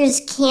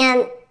teachers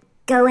can't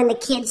go in the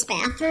kids'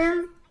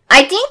 bathroom.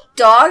 I think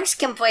dogs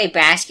can play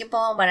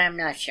basketball, but I'm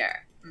not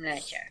sure.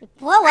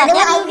 Whoa,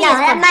 that movie is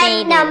for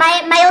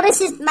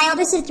babies. My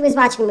older sister was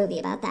watching a movie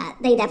about that.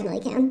 They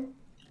definitely can.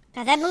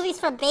 That movie's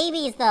for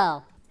babies,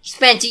 though.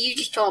 Spencer, you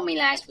just told me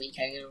last week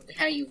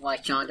how you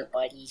watched all the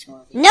Buddies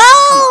movies.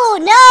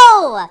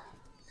 No!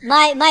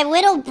 My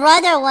little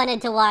brother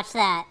wanted to watch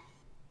that.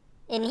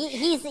 And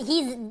he's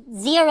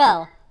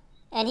 0.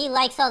 And he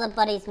likes all the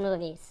Buddies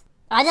movies.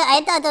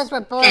 I thought those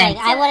were boring.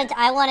 I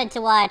wanted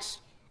to watch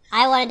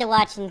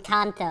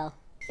Encanto.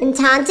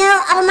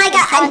 Encanto? Oh my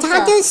god,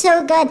 Encanto is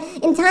so good.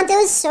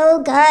 Encanto is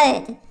so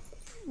good.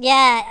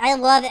 Yeah, I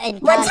love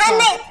Encanto.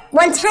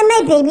 One time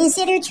my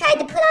babysitter tried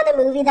to put on a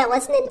movie that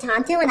wasn't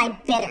Encanto and I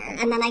bit her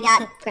and then I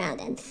got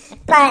grounded.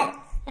 But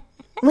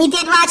we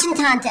did watch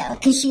Encanto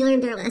because she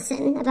learned her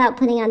lesson about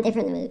putting on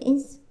different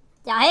movies.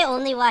 Yeah, I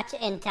only watch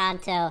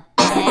Encanto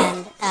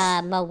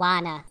and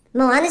Moana.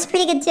 Moana's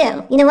pretty good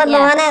too. You know what,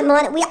 Yeah.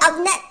 Moana.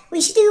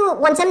 We should do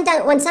once I'm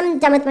done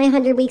with my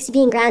 100 weeks of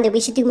being grounded. We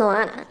should do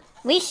Moana.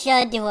 We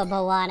should do a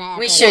Moana episode.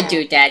 We should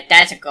do that.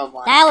 That's a good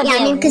one. That would Yeah,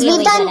 be I mean, because really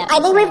we've done. good I think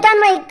episode. we've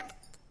done like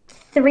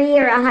 3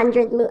 or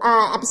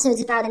 100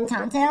 episodes about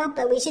Encanto,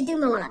 but we should do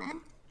Moana.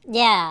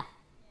 Yeah.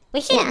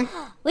 We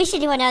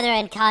should do another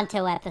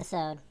Encanto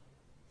episode.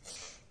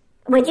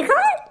 What'd you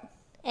call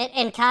it?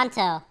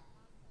 Encanto.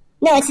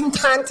 No, it's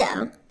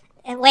Encanto.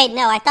 Wait,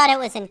 no, I thought it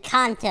was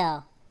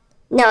Encanto.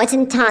 No, it's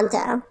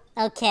Encanto.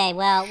 Okay,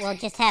 well, we'll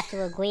just have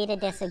to agree to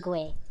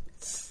disagree.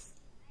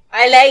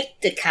 I like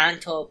the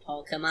Kanto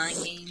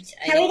Pokemon games.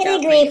 How are we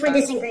going to agree if we're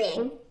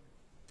disagreeing?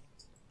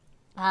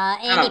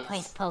 Andy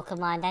plays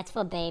Pokemon. That's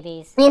for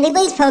babies. Andy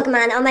plays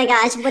Pokemon. Oh my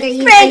gosh, what are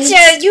you?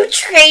 Spencer, you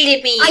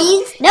traded me. Are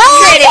you? No,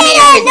 Traded me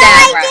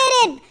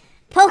I a didn't!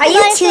 Pokemon Are you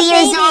is 2 for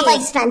years old like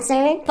babies. Spencer?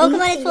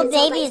 Pokemon is for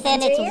babies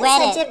and it's You're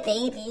wedded. such a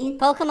baby.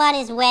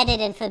 Pokemon is wedded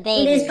and for It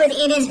babies.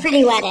 is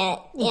pretty wedded.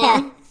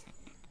 Yeah.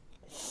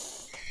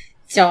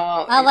 So,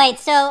 Oh, wait,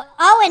 so,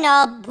 all in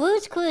all,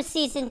 Blue's Clues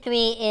Season 3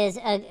 is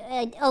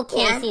a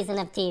okay Yeah. season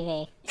of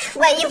TV.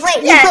 Wait, you play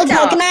Yeah, no.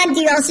 Pokemon?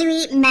 Do you also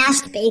eat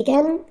mashed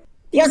bacon?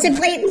 Do you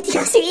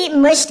also eat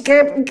mushed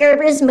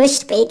Gerber's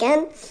mushed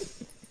bacon?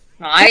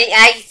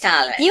 I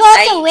saw it. You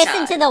also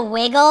listen to the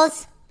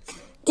Wiggles?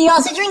 Do you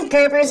also drink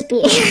Gerber's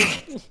beer?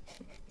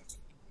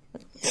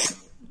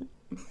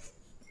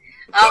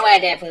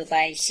 Alright,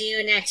 everybody. See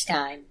you next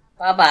time.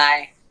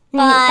 Bye-bye.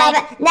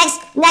 Bye.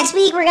 Next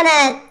week we're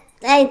gonna.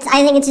 I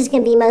think it's just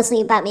gonna be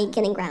mostly about me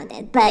getting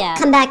grounded. But Yeah.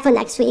 come back for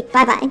next week.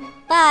 Bye bye.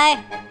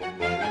 Bye.